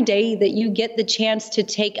not every day that you get the chance to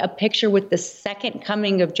take a picture with the second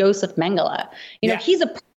coming of Joseph Mengele. He's a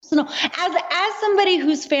personal, as somebody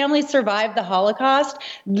whose family survived the Holocaust,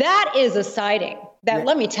 that is a sighting. That,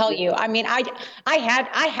 let me tell you, I mean, I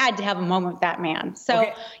had to have a moment with that man. So,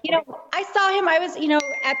 I saw him, I was,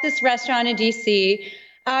 at this restaurant in DC.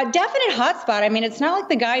 Definite hotspot. I mean, it's not like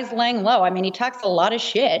the guy's laying low. I mean, he talks a lot of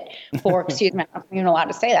shit excuse me, I'm not even allowed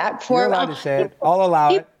to say that. You're allowed to say it. I'll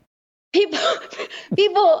allow it.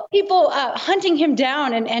 People hunting him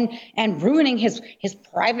down and ruining his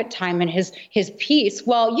private time and his peace.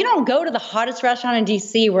 Well, you don't go to the hottest restaurant in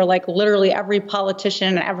DC where like literally every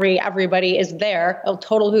politician and everybody is there, a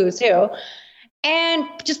total who's who, and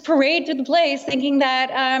just parade through the place thinking that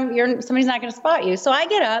somebody's not going to spot you. So I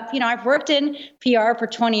get up, I've worked in PR for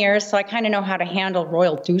 20 years, so I kind of know how to handle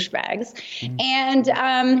royal douchebags. And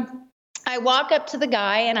I walk up to the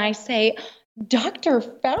guy and I say, Dr.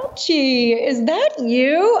 Fauci, is that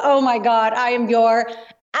you? Oh my God, I am your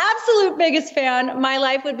absolute biggest fan. My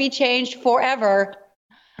life would be changed forever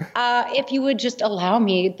if you would just allow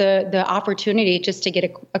me the opportunity just to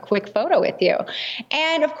get a quick photo with you.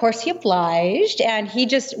 And of course he obliged, and he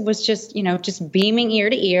was just beaming ear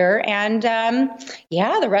to ear. And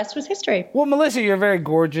the rest was history. Well, Melissa, you're a very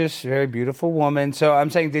gorgeous, very beautiful woman. So I'm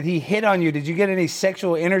saying, did he hit on you? Did you get any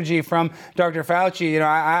sexual energy from Dr. Fauci?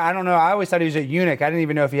 I don't know. I always thought he was a eunuch. I didn't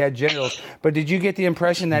even know if he had genitals. But did you get the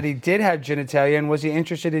impression that he did have genitalia? And was he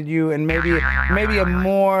interested in you and maybe a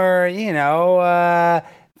more,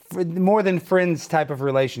 more than friends type of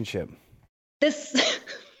relationship?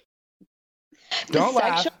 Don't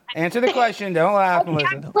laugh. Answer the question. Don't laugh, Melissa.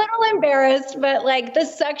 I'm a little embarrassed, but like the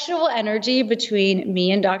sexual energy between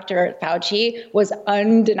me and Dr. Fauci was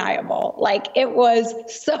undeniable. Like it was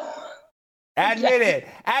so. Admit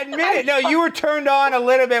it. No, you were turned on a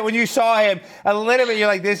little bit when you saw him. A little bit. You're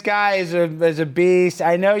like, this guy is a beast.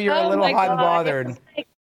 I know you're a little hot and bothered.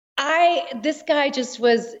 This guy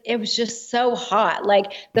it was just so hot.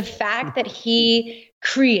 Like the fact that he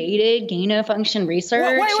created gain-of-function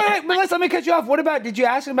research. Wait, Melissa, let me cut you off. What about, did you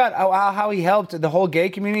ask him about how he helped the whole gay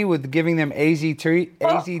community with giving them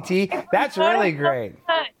AZT? That's really great.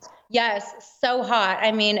 Yes, so hot.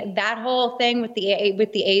 I mean, that whole thing with the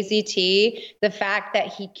AZT, the fact that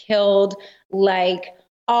he killed like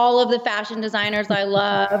all of the fashion designers I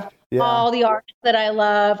love, all the artists that I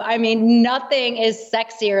love. I mean, nothing is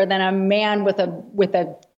sexier than a man with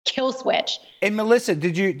a kill switch. And Melissa,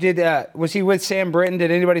 was he with Sam Brinton?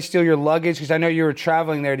 Did anybody steal your luggage? Because I know you were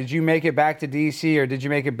traveling there. Did you make it back to DC, or did you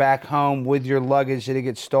make it back home with your luggage? Did it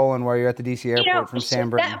get stolen while you're at the DC airport from Sam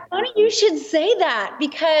Brinton? Funny you should say that,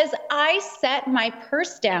 because I set my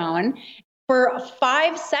purse down for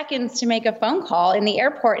 5 seconds to make a phone call in the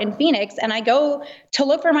airport in Phoenix, and I go to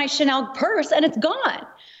look for my Chanel purse and it's gone.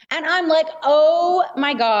 And I'm like, oh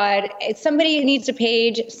my God, somebody needs to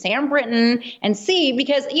page Sam Brinton and see,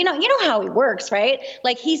 because you know how he works, right?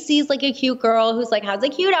 Like he sees like a cute girl who's like, has a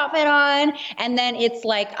cute outfit on, and then it's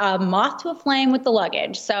like a moth to a flame with the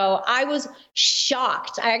luggage. So I was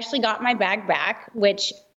shocked. I actually got my bag back,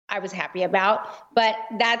 which I was happy about, but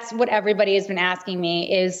that's what everybody has been asking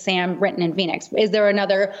me, is Sam Brinton in Phoenix. Is there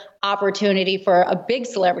another opportunity for a big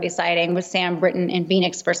celebrity sighting with Sam Brinton in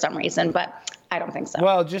Phoenix for some reason? But I don't think so.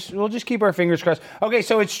 Well, we'll just keep our fingers crossed. Okay,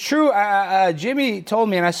 so it's true. Jimmy told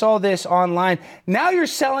me, and I saw this online. Now you're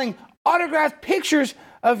selling autographed pictures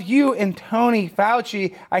of you and Tony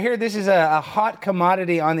Fauci. I hear this is a hot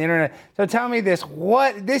commodity on the internet. So tell me this: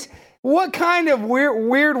 what kind of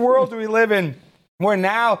weird world do we live in, where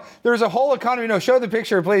now there's a whole economy? No, show the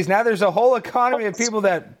picture, please. Now there's a whole economy of people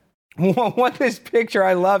that want this picture.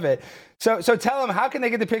 I love it. So tell them, how can they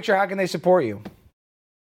get the picture? How can they support you?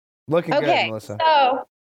 Looking good, Melissa. So,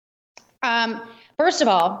 first of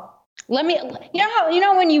all, let me,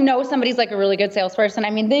 when you know somebody's like a really good salesperson, I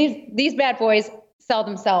mean, these bad boys sell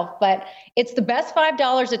themselves, but it's the best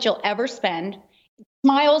 $5 that you'll ever spend.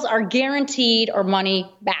 Smiles are guaranteed or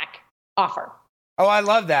money back offer. Oh, I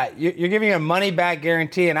love that. You're giving a money back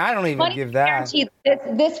guarantee, and I don't even give that. Guaranteed.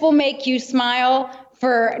 This will make you smile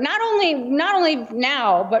for not only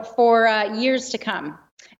now, but for years to come.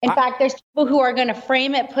 In fact, there's people who are going to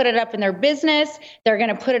frame it, put it up in their business. They're going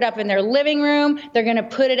to put it up in their living room. They're going to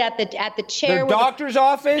put it at the chair. Their doctor's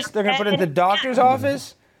office. They're going to put it in the doctor's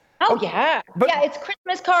office. Oh, yeah. Yeah, it's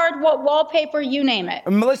Christmas card, wallpaper, you name it.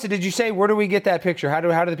 Melissa, did you say, where do we get that picture? How do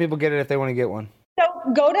the people get it if they want to get one?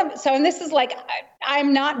 And this is like,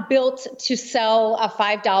 I'm not built to sell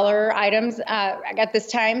 $5 items at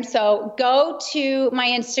this time. So go to my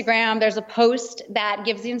Instagram. There's a post that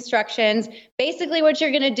gives the instructions. Basically, what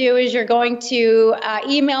you're going to do is you're going to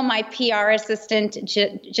email my PR assistant,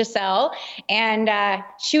 Giselle, and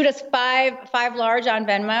shoot us five large on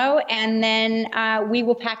Venmo. And then we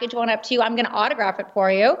will package one up to you. I'm going to autograph it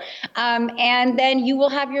for you. And then you will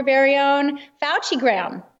have your very own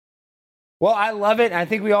Fauci-gram. Well, I love it. I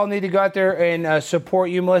think we all need to go out there and support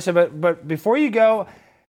you, Melissa. But before you go,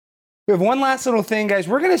 we have one last little thing, guys.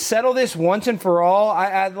 We're going to settle this once and for all.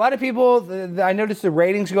 A lot of people, I notice the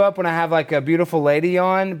ratings go up when I have like a beautiful lady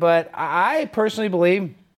on. But I personally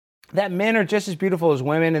believe that men are just as beautiful as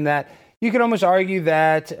women, and that you could almost argue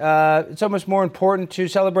that it's almost more important to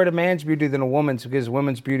celebrate a man's beauty than a woman's, because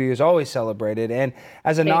women's beauty is always celebrated. And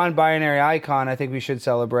as a non-binary icon, I think we should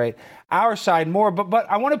celebrate our side more. But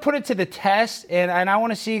I want to put it to the test, and I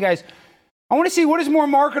want to see, guys, I want to see what is more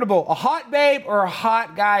marketable, a hot babe or a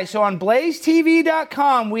hot guy. So on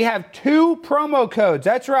blazetv.com, we have 2 promo codes.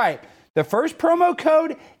 That's right. The first promo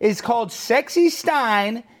code is called Sexy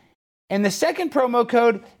Stein, and the second promo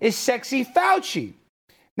code is Sexy Fauci.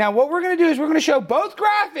 Now, what we're going to do is we're going to show both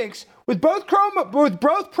graphics with both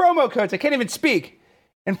promo codes. I can't even speak.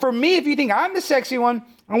 And for me, if you think I'm the sexy one,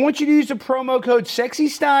 I want you to use the promo code Sexy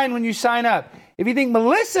Stein when you sign up. If you think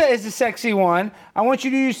Melissa is the sexy one, I want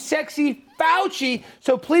you to use Sexy Fauci.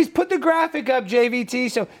 So please put the graphic up,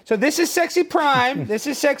 JVT. So this is Sexy Prime. This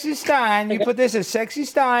is Sexy Stein. You put this as Sexy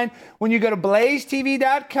Stein when you go to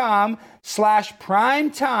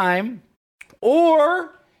blazetv.com/primetime.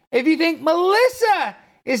 Or if you think Melissa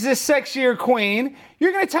is the sexier queen,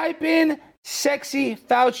 you're going to type in Sexy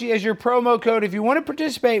Fauci as your promo code. If you want to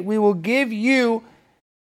participate, we will give you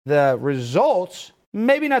the results.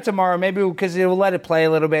 Maybe not tomorrow, maybe because it will let it play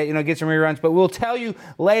a little bit, get some reruns. But we'll tell you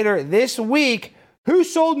later this week who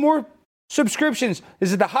sold more subscriptions.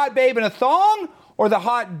 Is it the hot babe in a thong or the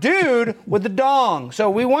hot dude with the dong?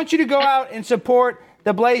 So we want you to go out and support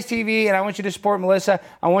the Blaze TV, and I want you to support Melissa.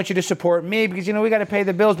 I want you to support me because, we got to pay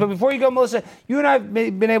the bills. But before you go, Melissa, you and I have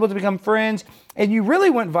been able to become friends, and you really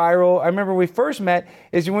went viral. I remember when we first met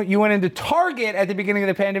is you went into Target at the beginning of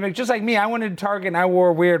the pandemic. Just like me, I went into Target and I wore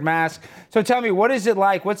a weird mask. So tell me, what is it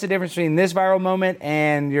like? What's the difference between this viral moment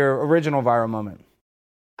and your original viral moment?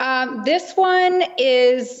 This one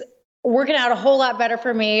is working out a whole lot better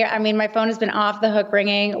for me. I mean, my phone has been off the hook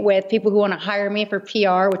ringing with people who want to hire me for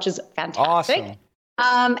PR, which is fantastic. Awesome.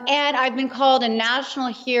 And I've been called a national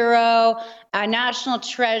hero, a national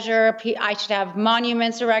treasure. I should have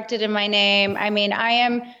monuments erected in my name. I mean, I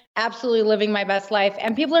am absolutely living my best life.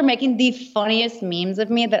 And people are making the funniest memes of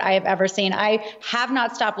me that I have ever seen. I have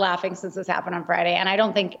not stopped laughing since this happened on Friday. And I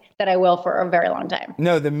don't think that I will for a very long time.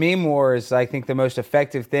 No, the meme war is, I think, the most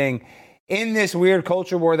effective thing in this weird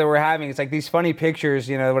culture war that we're having. It's like these funny pictures,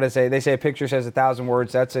 what I say? They say a picture says 1,000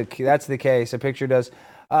 words. That's the case. A picture does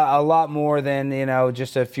a lot more than,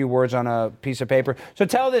 just a few words on a piece of paper. So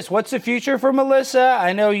tell this, what's the future for Melissa?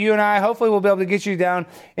 I know you and I, hopefully we'll be able to get you down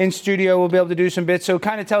in studio. We'll be able to do some bits. So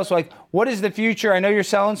kind of tell us, what is the future? I know you're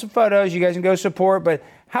selling some photos. You guys can go support, but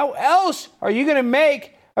how else are you going to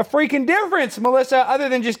make a freaking difference, Melissa, other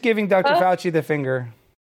than just giving Dr. Fauci the finger?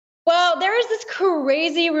 Well, there is this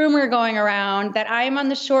crazy rumor going around that I am on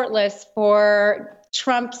the short list for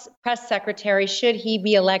Trump's press secretary should he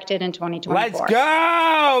be elected in 2024. Let's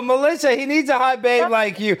go, Melissa. He needs a hot babe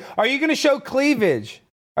like you. Are you going to show cleavage?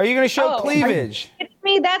 Are you going to show cleavage?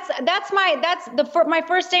 Me, that's my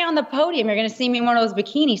first day on the podium. You're going to see me in one of those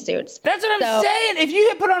bikini suits. That's what I'm saying. If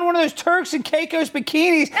you put on one of those Turks and Caicos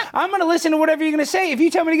bikinis, I'm going to listen to whatever you're going to say. If you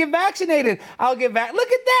tell me to get vaccinated, I'll get vaccinated.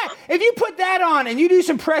 Look at that. If you put that on and you do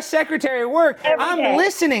some press secretary work, I'm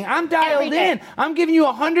listening. I'm dialed in. I'm giving you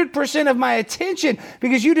 100% of my attention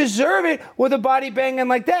because you deserve it with a body banging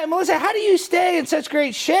like that. And Melissa, how do you stay in such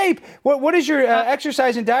great shape? What is your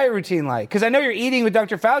exercise and diet routine like? Because I know you're eating with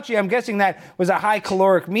Dr. Fauci. I'm guessing that was a high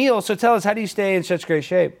caloric meal. So tell us, how do you stay in such great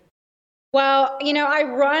shape? Well, I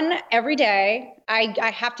run every day.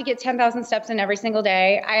 I have to get 10,000 steps in every single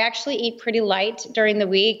day. I actually eat pretty light during the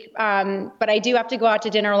week, but I do have to go out to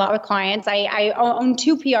dinner a lot with clients. I own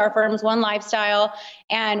 2 PR firms, one lifestyle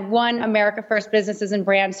and one America First businesses and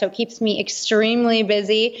brands, so it keeps me extremely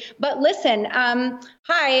busy. But listen, I'm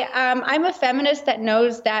a feminist that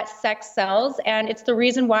knows that sex sells, and it's the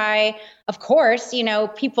reason why, of course,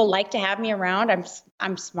 people like to have me around.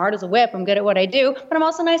 I'm smart as a whip. I'm good at what I do, but I'm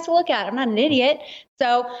also nice to look at. I'm not an idiot.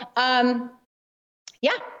 So,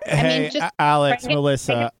 yeah. Hey, Alex,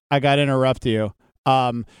 Melissa, I got to interrupt you.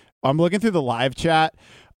 I'm looking through the live chat.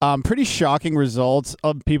 Pretty shocking results.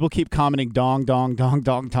 People keep commenting dong, dong, dong,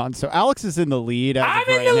 dong, dong. So Alex is in the lead. I'm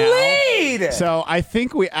in the lead. So I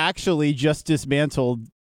think we actually just dismantled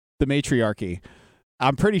the matriarchy.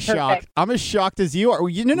 I'm pretty shocked. I'm as shocked as you are.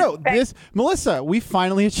 Melissa, we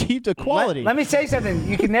finally achieved equality. Let me say something.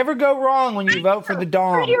 You can never go wrong when you vote for the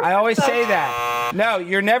dong. I always say that. No,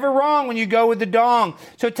 you're never wrong when you go with the dong.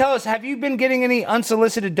 So tell us, have you been getting any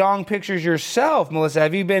unsolicited dong pictures yourself, Melissa?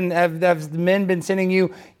 Have men been sending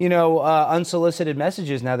you, unsolicited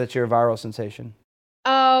messages now that you're a viral sensation?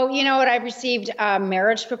 Oh, you know what? I've received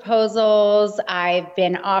marriage proposals. I've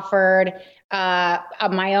been offered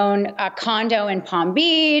my own condo in Palm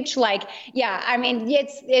Beach.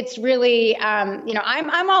 It's really,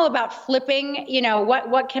 I'm all about flipping.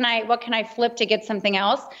 What can I flip to get something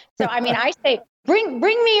else? So, I say, bring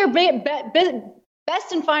me your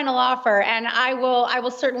best and final offer, and I will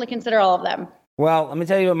certainly consider all of them. Well, let me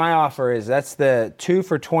tell you what my offer is. That's the 2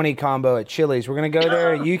 for $20 combo at Chili's. We're going to go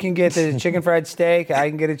there. You can get the chicken fried steak. I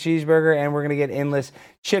can get a cheeseburger, and we're going to get endless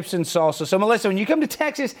chips and salsa. So, Melissa, when you come to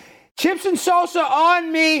Texas, chips and salsa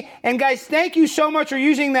on me. And guys, thank you so much for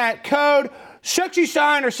using that code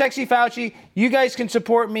ShuxySign or Sexy Fauci. You guys can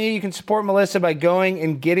support me. You can support Melissa by going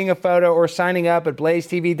and getting a photo or signing up at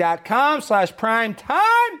blazetv.com/primetime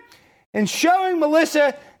and showing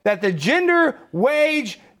Melissa that the gender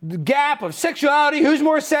wage gap of sexuality, who's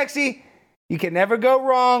more sexy, you can never go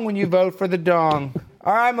wrong when you vote for the dong.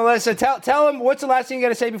 All right, Melissa, tell them, what's the last thing you got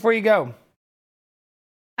to say before you go?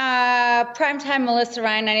 Primetime Melissa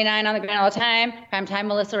Ryan 99 on the ground all the time. Primetime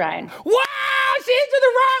Melissa Ryan. Wow, she answered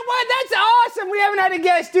the right one. That's awesome. We haven't had a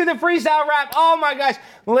guest do the freestyle rap. Oh my gosh.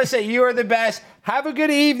 Melissa, you are the best. Have a good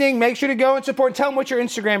evening. Make sure to go and support. Tell them what's your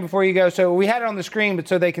Instagram before you go. So we had it on the screen, but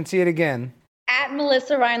so they can see it again. At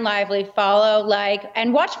Melissa Ryan Lively. Follow,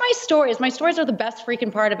 and watch my stories. My stories are the best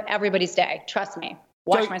freaking part of everybody's day. Trust me.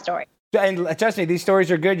 Watch my story. And trust me, these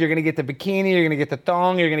stories are good. You're going to get the bikini, you're going to get the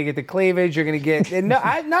thong, you're going to get the cleavage, you're going to get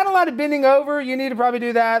not a lot of bending over. You need to probably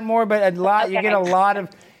do that more, but a lot. Okay. You get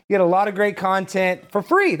a lot of great content for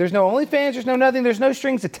free. There's no OnlyFans, there's no nothing, there's no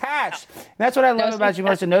strings attached. And that's what I love about you,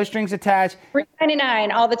 Melissa. No strings attached.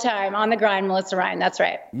 $3.99 all the time on the grind, Melissa Ryan. That's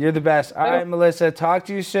right. You're the best. All right, Melissa. Talk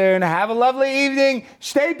to you soon. Have a lovely evening.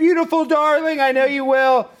 Stay beautiful, darling. I know you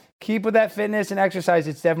will. Keep with that fitness and exercise.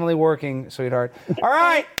 It's definitely working, sweetheart. All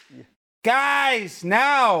right. Guys,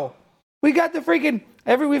 now we got the freaking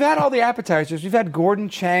we've had all the appetizers. We've had Gordon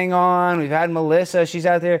Chang on. We've had Melissa. She's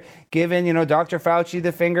out there giving, Dr. Fauci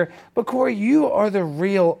the finger. But Corey, you are the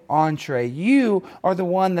real entree. You are the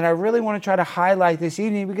one that I really want to try to highlight this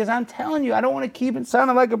evening because I'm telling you, I don't want to keep it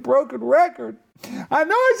sounding like a broken record. I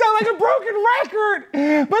know I sound like a broken record,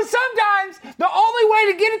 but sometimes the only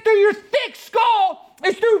way to get it through your thick skull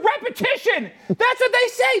is through repetition. That's what they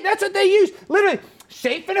say. That's what they use. Literally.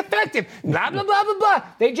 Safe and effective, blah, blah, blah, blah, blah.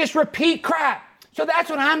 They just repeat crap. So that's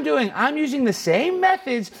what I'm doing. I'm using the same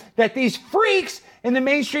methods that these freaks in the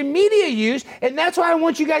mainstream media use, and that's why I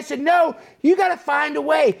want you guys to know you got to find a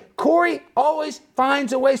way. Corey always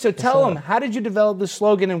finds a way. So tell them, how did you develop this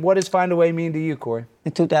slogan, and what does find a way mean to you, Corey?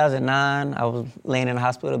 In 2009, I was laying in a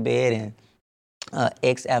hospital bed, and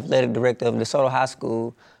ex-athletic director of DeSoto High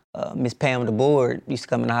School, Miss Pam DeBoard, used to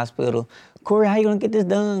come in the hospital. Corey, how you gonna get this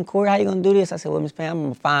done? Corey, how you gonna do this? I said, well, Miss Pam, I'm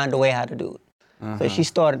gonna find a way how to do it. So she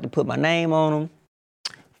started to put my name on them,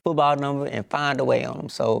 football number, and find a way on them.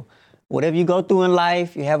 So whatever you go through in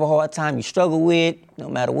life, you have a hard time, you struggle with, no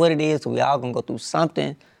matter what it is, so we all gonna go through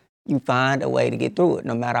something, you find a way to get through it,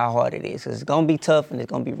 no matter how hard it is. 'Cause it's gonna be tough and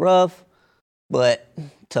it's gonna be rough, but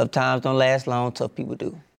tough times don't last long, tough people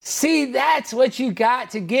do. See, that's what you got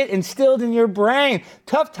to get instilled in your brain.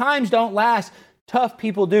 Tough times don't last, tough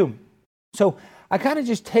people do. So I kind of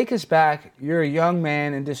just take us back. You're a young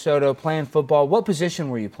man in DeSoto playing football. What position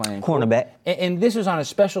were you playing? Cornerback. And this was on a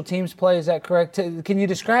special teams play, is that correct? Can you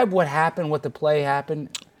describe what happened, what the play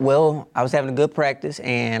happened? Well, I was having a good practice,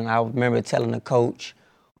 and I remember telling the coach,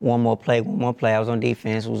 one more play. I was on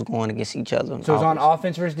defense. We was going against each other. So it was on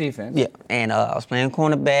offense versus defense? Yeah, and I was playing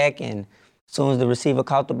cornerback, and as soon as the receiver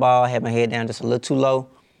caught the ball, I had my head down just a little too low,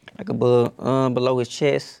 like above, below his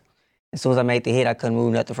chest. As soon as I made the hit, I couldn't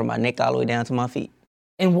move nothing from my neck all the way down to my feet.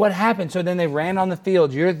 And what happened? So then they ran on the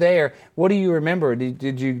field. You're there. What do you remember?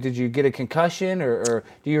 Did you get a concussion, or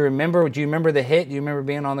do you remember? Do you remember the hit? Do you remember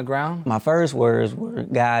being on the ground? My first words were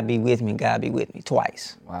 "God be with me, God be with me,"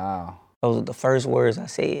 twice. Wow. Those were the first words I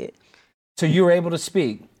said. So you were able to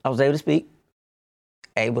speak? I was able to speak.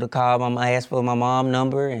 Able to call ask for my mom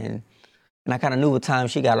number, and I kind of knew what time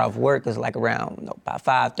she got off work. It was like around about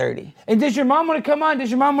 5:30. And does your mom want to come on?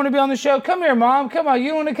 Does your mom want to be on the show? Come here, Mom. Come on.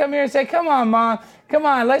 You want to come here and say, come on, Mom. Come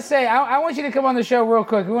on. Let's say, I want you to come on the show real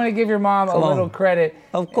quick. We want to give your mom a little credit.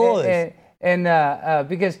 Of course. And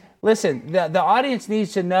because, listen, the audience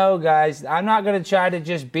needs to know, guys, I'm not going to try to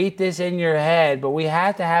just beat this in your head, but we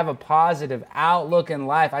have to have a positive outlook in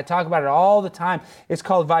life. I talk about it all the time. It's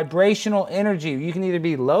called vibrational energy. You can either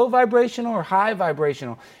be low vibrational or high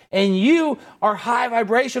vibrational. And you are high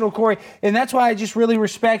vibrational, Corey. And that's why I just really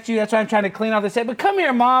respect you. That's why I'm trying to clean off the set. But come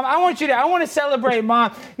here, Mom. I want to celebrate,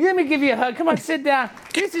 Mom. Let me give you a hug. Come on, sit down.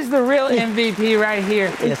 This is the real MVP right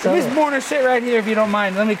here. Yes, Miss Borner, sit right here if you don't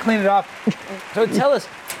mind. Let me clean it off. So tell us,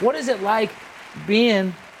 what is it like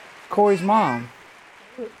being Corey's mom?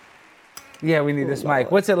 Yeah, we need this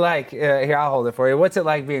mic. What's it like? Here, I'll hold it for you. What's it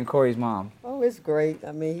like being Corey's mom? Oh, it's great.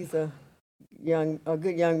 I mean, he's a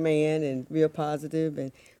good young man and real positive,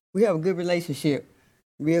 and we have a good relationship,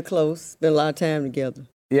 real close. Spend a lot of time together.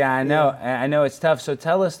 Yeah, I know. Yeah. I know it's tough. So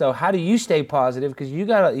tell us though, how do you stay positive? Because you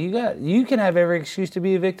can have every excuse to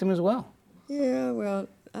be a victim as well. Yeah, well,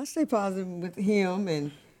 I stay positive with him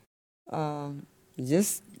and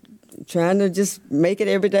just trying to just make it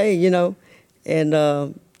every day,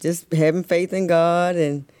 and just having faith in God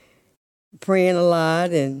and praying a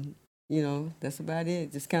lot, and that's about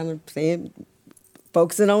it. Just kind of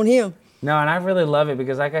focusing on him. No, and I really love it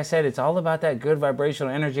because, like I said, it's all about that good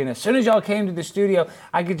vibrational energy. And as soon as y'all came to the studio,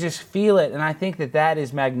 I could just feel it. And I think that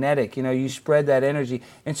is magnetic. You spread that energy.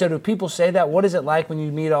 And so do people say that? What is it like when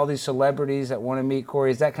you meet all these celebrities that want to meet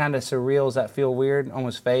Corey? Is that kind of surreal? Does that feel weird?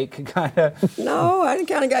 Almost fake? Kind of? No, I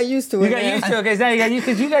kind of got used to it. You got used to it. Okay, now you got used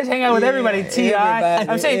because you guys hang out with everybody. T.I.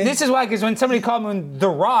 I'm saying this is why, because when somebody called me The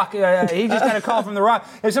Rock, he just got a call from The Rock.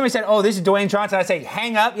 If somebody said, oh, this is Dwayne Johnson, I'd say,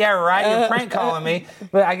 hang up. Yeah, right. You're prank calling me.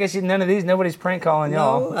 But I guess none of nobody's prank calling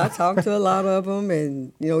y'all. No, I talked to a lot of them,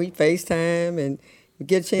 and we FaceTime and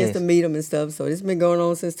get a chance to meet them and stuff. So this has been going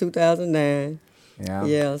on since 2009. Yeah.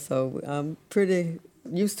 Yeah. So I'm pretty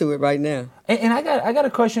used to it right now. And I got a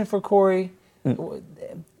question for Corey.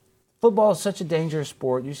 Football is such a dangerous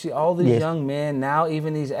sport. You see all these young men now,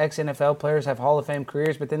 even these ex-NFL players have Hall of Fame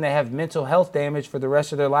careers, but then they have mental health damage for the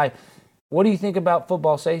rest of their life. What do you think about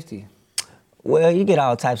football safety? Well, you get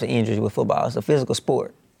all types of injuries with football. It's a physical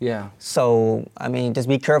sport. Yeah. So, I mean, just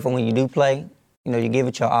be careful when you do play. You give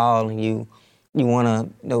it your all, and you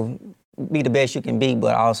want to, be the best you can be,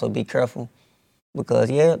 but also be careful. Because,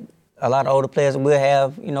 a lot of older players will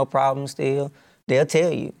have, problems still. They'll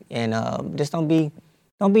tell you. And just don't be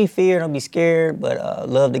feared, don't be scared, but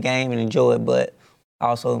love the game and enjoy it, but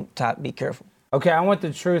also be careful. Okay, I want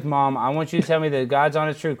the truth, Mom. I want you to tell me that God's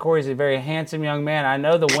honest truth. Corey's a very handsome young man. I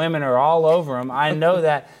know the women are all over him. I know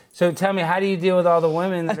that. So tell me, how do you deal with all the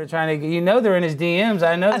women that are trying to, they're in his DMs.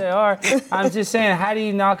 I know they are. I'm just saying, how do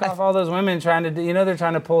you knock off all those women trying to, they're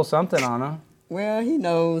trying to pull something on him? Well, he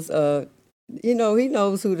knows, he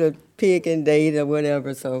knows who to pick and date or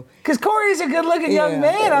whatever, so. Because Corey's a good-looking young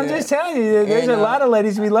man. I'm just telling you, there's a lot of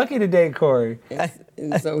ladies who be lucky to date Corey.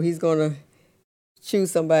 And so he's going to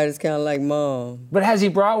choose somebody that's kind of like Mom. But has he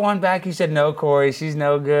brought one back? You said, no, Corey, she's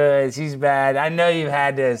no good, she's bad. I know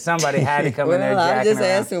somebody had to come in there jacking I just around.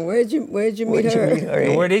 asked him, where'd you meet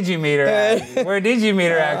her? Where did you meet her at? Where did you meet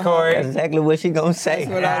her at, Corey? That's exactly what she gonna say.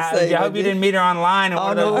 That's what I say. I hope you didn't meet her online in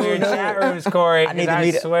one of those weird chat rooms, Corey,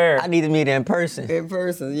 I swear. I need to meet her in person. In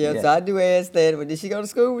person, yeah. So I do ask that, but did she go to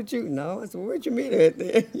school with you? No. I said, where'd you meet her at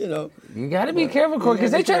there? You got to be careful, Corey,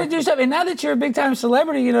 because they try to do stuff. And now that you're a big-time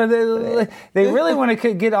celebrity, they really want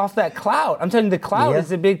to get off that clout. I'm telling you, the clout is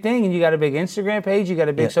the big thing, and you got a big Instagram page, you got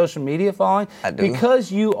a big social media following. I do.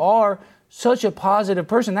 Because you are such a positive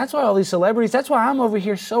person. That's why all these celebrities, that's why I'm over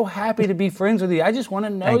here so happy to be friends with you. I just want to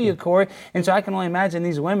know you, Corey. And so I can only imagine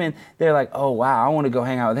these women, they're like, oh, wow, I want to go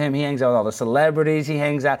hang out with him. He hangs out with all the celebrities. He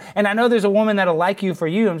hangs out. And I know there's a woman that'll like you for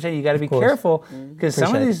you. I'm saying you got to be careful because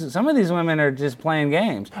some of these women are just playing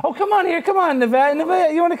games. Oh, come on here. Come on, Nevada.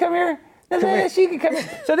 Nevada, you want to come here? She can come in.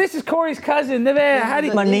 So this is Corey's cousin. How do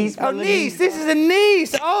you, my niece. Oh, niece. This is a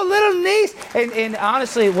niece. Oh, little niece. And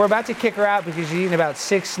honestly, we're about to kick her out because she's eating about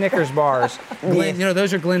 6 Snickers bars. Glenn, you know,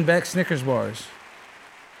 those are Glenn Beck's Snickers bars.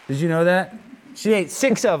 Did you know that? She ate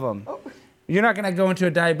 6 of them. You're not going to go into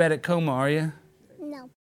a diabetic coma, are you? No.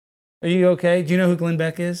 Are you okay? Do you know who Glenn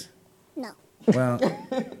Beck is? No. Well,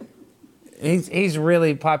 he's a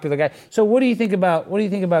really popular guy. So what do you think about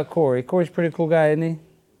Corey? Corey's a pretty cool guy, isn't he?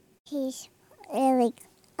 He's really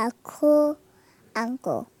a cool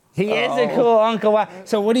uncle. He is a cool uncle. Wow.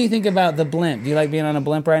 So what do you think about the blimp? Do you like being on a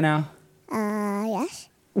blimp right now? Yes.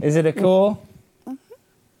 Is it a cool?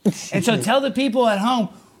 And so tell the people at home,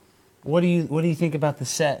 what do you think about the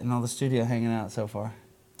set and all the studio hanging out so far?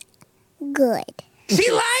 Good. She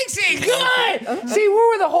likes it. Good. See,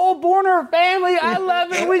 we're the whole Borner family. I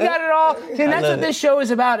love it. We got it all. See, and that's what this show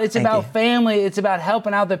is about. It's about family. It's about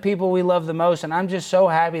helping out the people we love the most. And I'm just so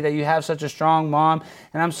happy that you have such a strong mom.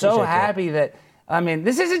 And I'm so happy that, I mean,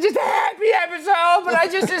 this isn't just a happy episode, but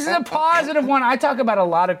this is a positive one. I talk about a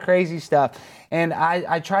lot of crazy stuff. And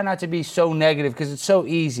I try not to be so negative because it's so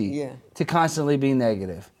easy to constantly be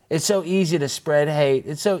negative. It's so easy to spread hate.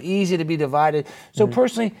 It's so easy to be divided. So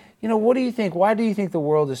personally, you know, what do you think? Why do you think the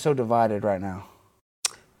world is so divided right now?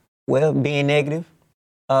 Well, being negative.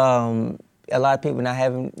 A lot of people not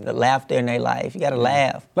having laughter in their life. You got to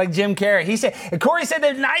laugh. Like Jim Carrey. He said, Corey said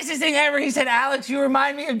the nicest thing ever. He said, Alex, you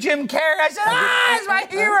remind me of Jim Carrey. I said, it's my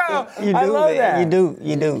hero. I love that. You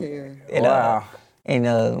do. And, wow.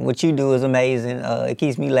 And what you do is amazing. It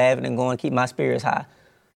keeps me laughing and going, keep my spirits high.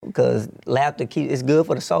 Because laughter is good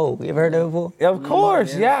for the soul. You ever heard that before? Of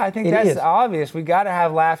course, yeah. I think that's obvious. We got to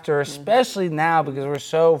have laughter, especially now because we're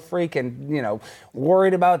so freaking,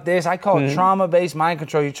 worried about this. I call it trauma-based mind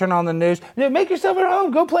control. You turn on the news, make yourself at home.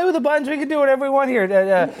 Go play with the buttons. We can do whatever we want here.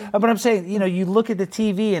 But I'm saying, you look at the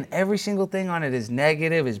TV and every single thing on it is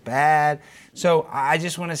negative, is bad. So I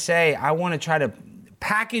just want to say, I want to try to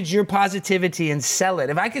package your positivity and sell it.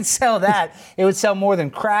 If I could sell that, it would sell more than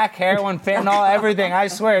crack, heroin, fentanyl, everything. I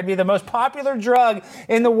swear, it'd be the most popular drug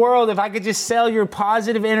in the world if I could just sell your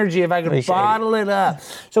positive energy, if I could bottle it up.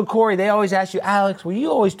 So, Corey, they always ask you, Alex, well, you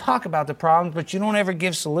always talk about the problems, but you don't ever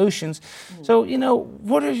give solutions. So,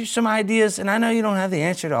 what are some ideas? And I know you don't have the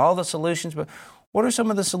answer to all the solutions, but what are some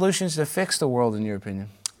of the solutions to fix the world, in your opinion?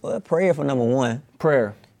 Well, prayer for number one.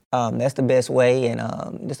 Prayer. That's the best way, and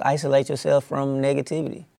just isolate yourself from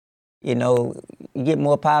negativity. You get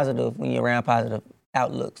more positive when you're around positive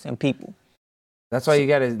outlooks and people. That's why you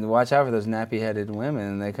got to watch out for those nappy-headed women,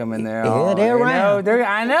 and they come in there. They're around.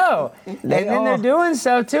 I know. Then they're doing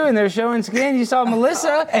stuff too, and they're showing skin. You saw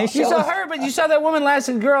Melissa, you saw her, but you saw that woman last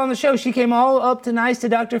girl on the show. She came all up to nice to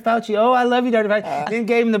Dr. Fauci. Oh, I love you, Dr. Fauci. Then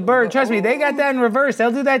gave him the bird. Trust me, they got that in reverse.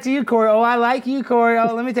 They'll do that to you, Corey. Oh, I like you, Corey.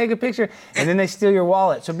 Oh, let me take a picture. And then they steal your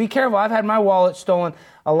wallet. So be careful. I've had my wallet stolen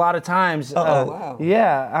a lot of times. Wow.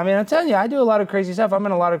 Yeah, I mean, I'm telling you, I do a lot of crazy stuff. I'm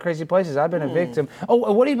in a lot of crazy places. I've been a victim. Oh,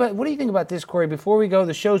 what do you think about this, Corey? Before we go,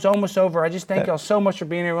 the show's almost over. I just thank y'all so much for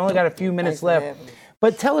being here. We only got a few minutes left.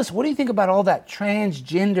 But tell us, what do you think about all that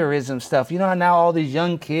transgenderism stuff? You know how now all these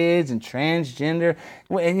young kids and transgender,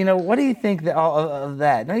 and what do you think of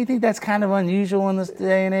that? Don't you think that's kind of unusual in this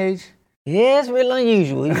day and age? Yeah, it's real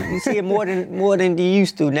unusual. You see it more than you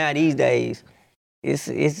used to now these days. It's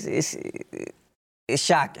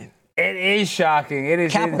shocking. It is shocking. It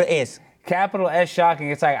is capital S. Capital S shocking.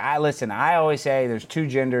 It's like, I always say there's 2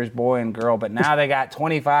 genders, boy and girl, but now they got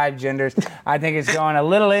 25 genders. I think it's going a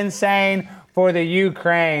little insane for the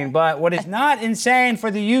Ukraine. But what is not insane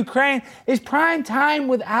for the Ukraine is Prime Time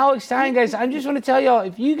with Alex Stein, guys. I just want to tell y'all,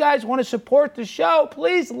 if you guys want to support the show,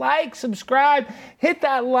 please like, subscribe, hit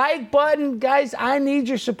that like button. Guys, I need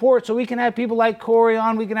your support so we can have people like Corey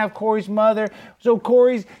on. We can have Corey's mother. So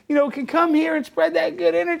Corey's, can come here and spread that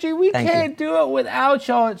good energy. We can't do it without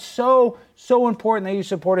y'all. It's so important that you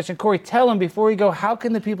support us. And Corey, tell them before we go, how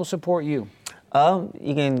can the people support you?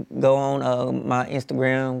 You can go on my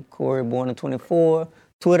Instagram, Corey Borner24,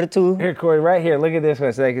 Twitter too. Here, Corey, right here. Look at this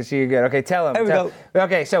one so they can see you good. Okay, tell them. There we go.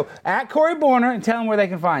 Okay, so at Corey Borner, and tell them where they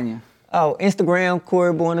can find you. Oh, Instagram,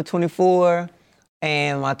 Corey Borner24,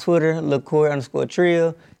 and my Twitter,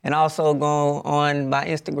 LaCorey_Trill, and also go on my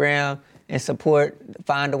Instagram and support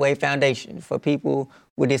Find a Way Foundation for people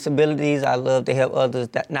with disabilities. I love to help others,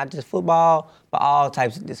 not just football, but all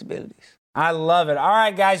types of disabilities. I love it. All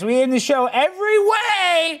right, guys, we end the show every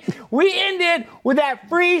way. We end it with that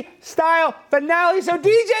freestyle finale. So,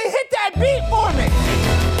 DJ, hit that beat for me.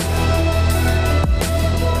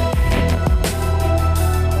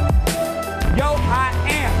 Yo, I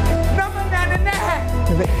am number 99.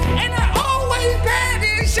 And I always grind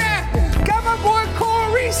and shine. Got my boy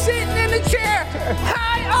Corey sitting in in the chair.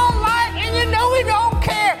 High on life, and you know we don't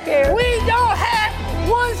care. We don't have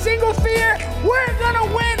one single fear. We're gonna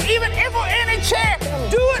win even if we're in a chair.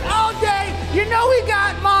 Do it all day. You know we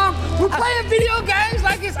got Mom. We're playing video games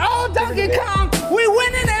like it's all Donkey Kong. We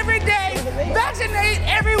winning every day. Vaccinate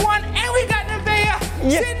everyone, and we got Nevaeh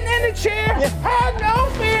sitting in the chair. Have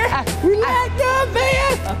no fear. We like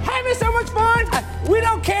Nevaeh. Having so much fun. We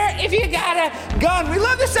don't care if you got a gun. We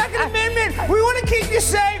love the Second Amendment. We want to keep you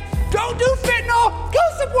safe. Don't do fentanyl. Go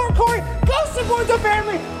support Corey. Go support the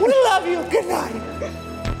family. We love you. Good night.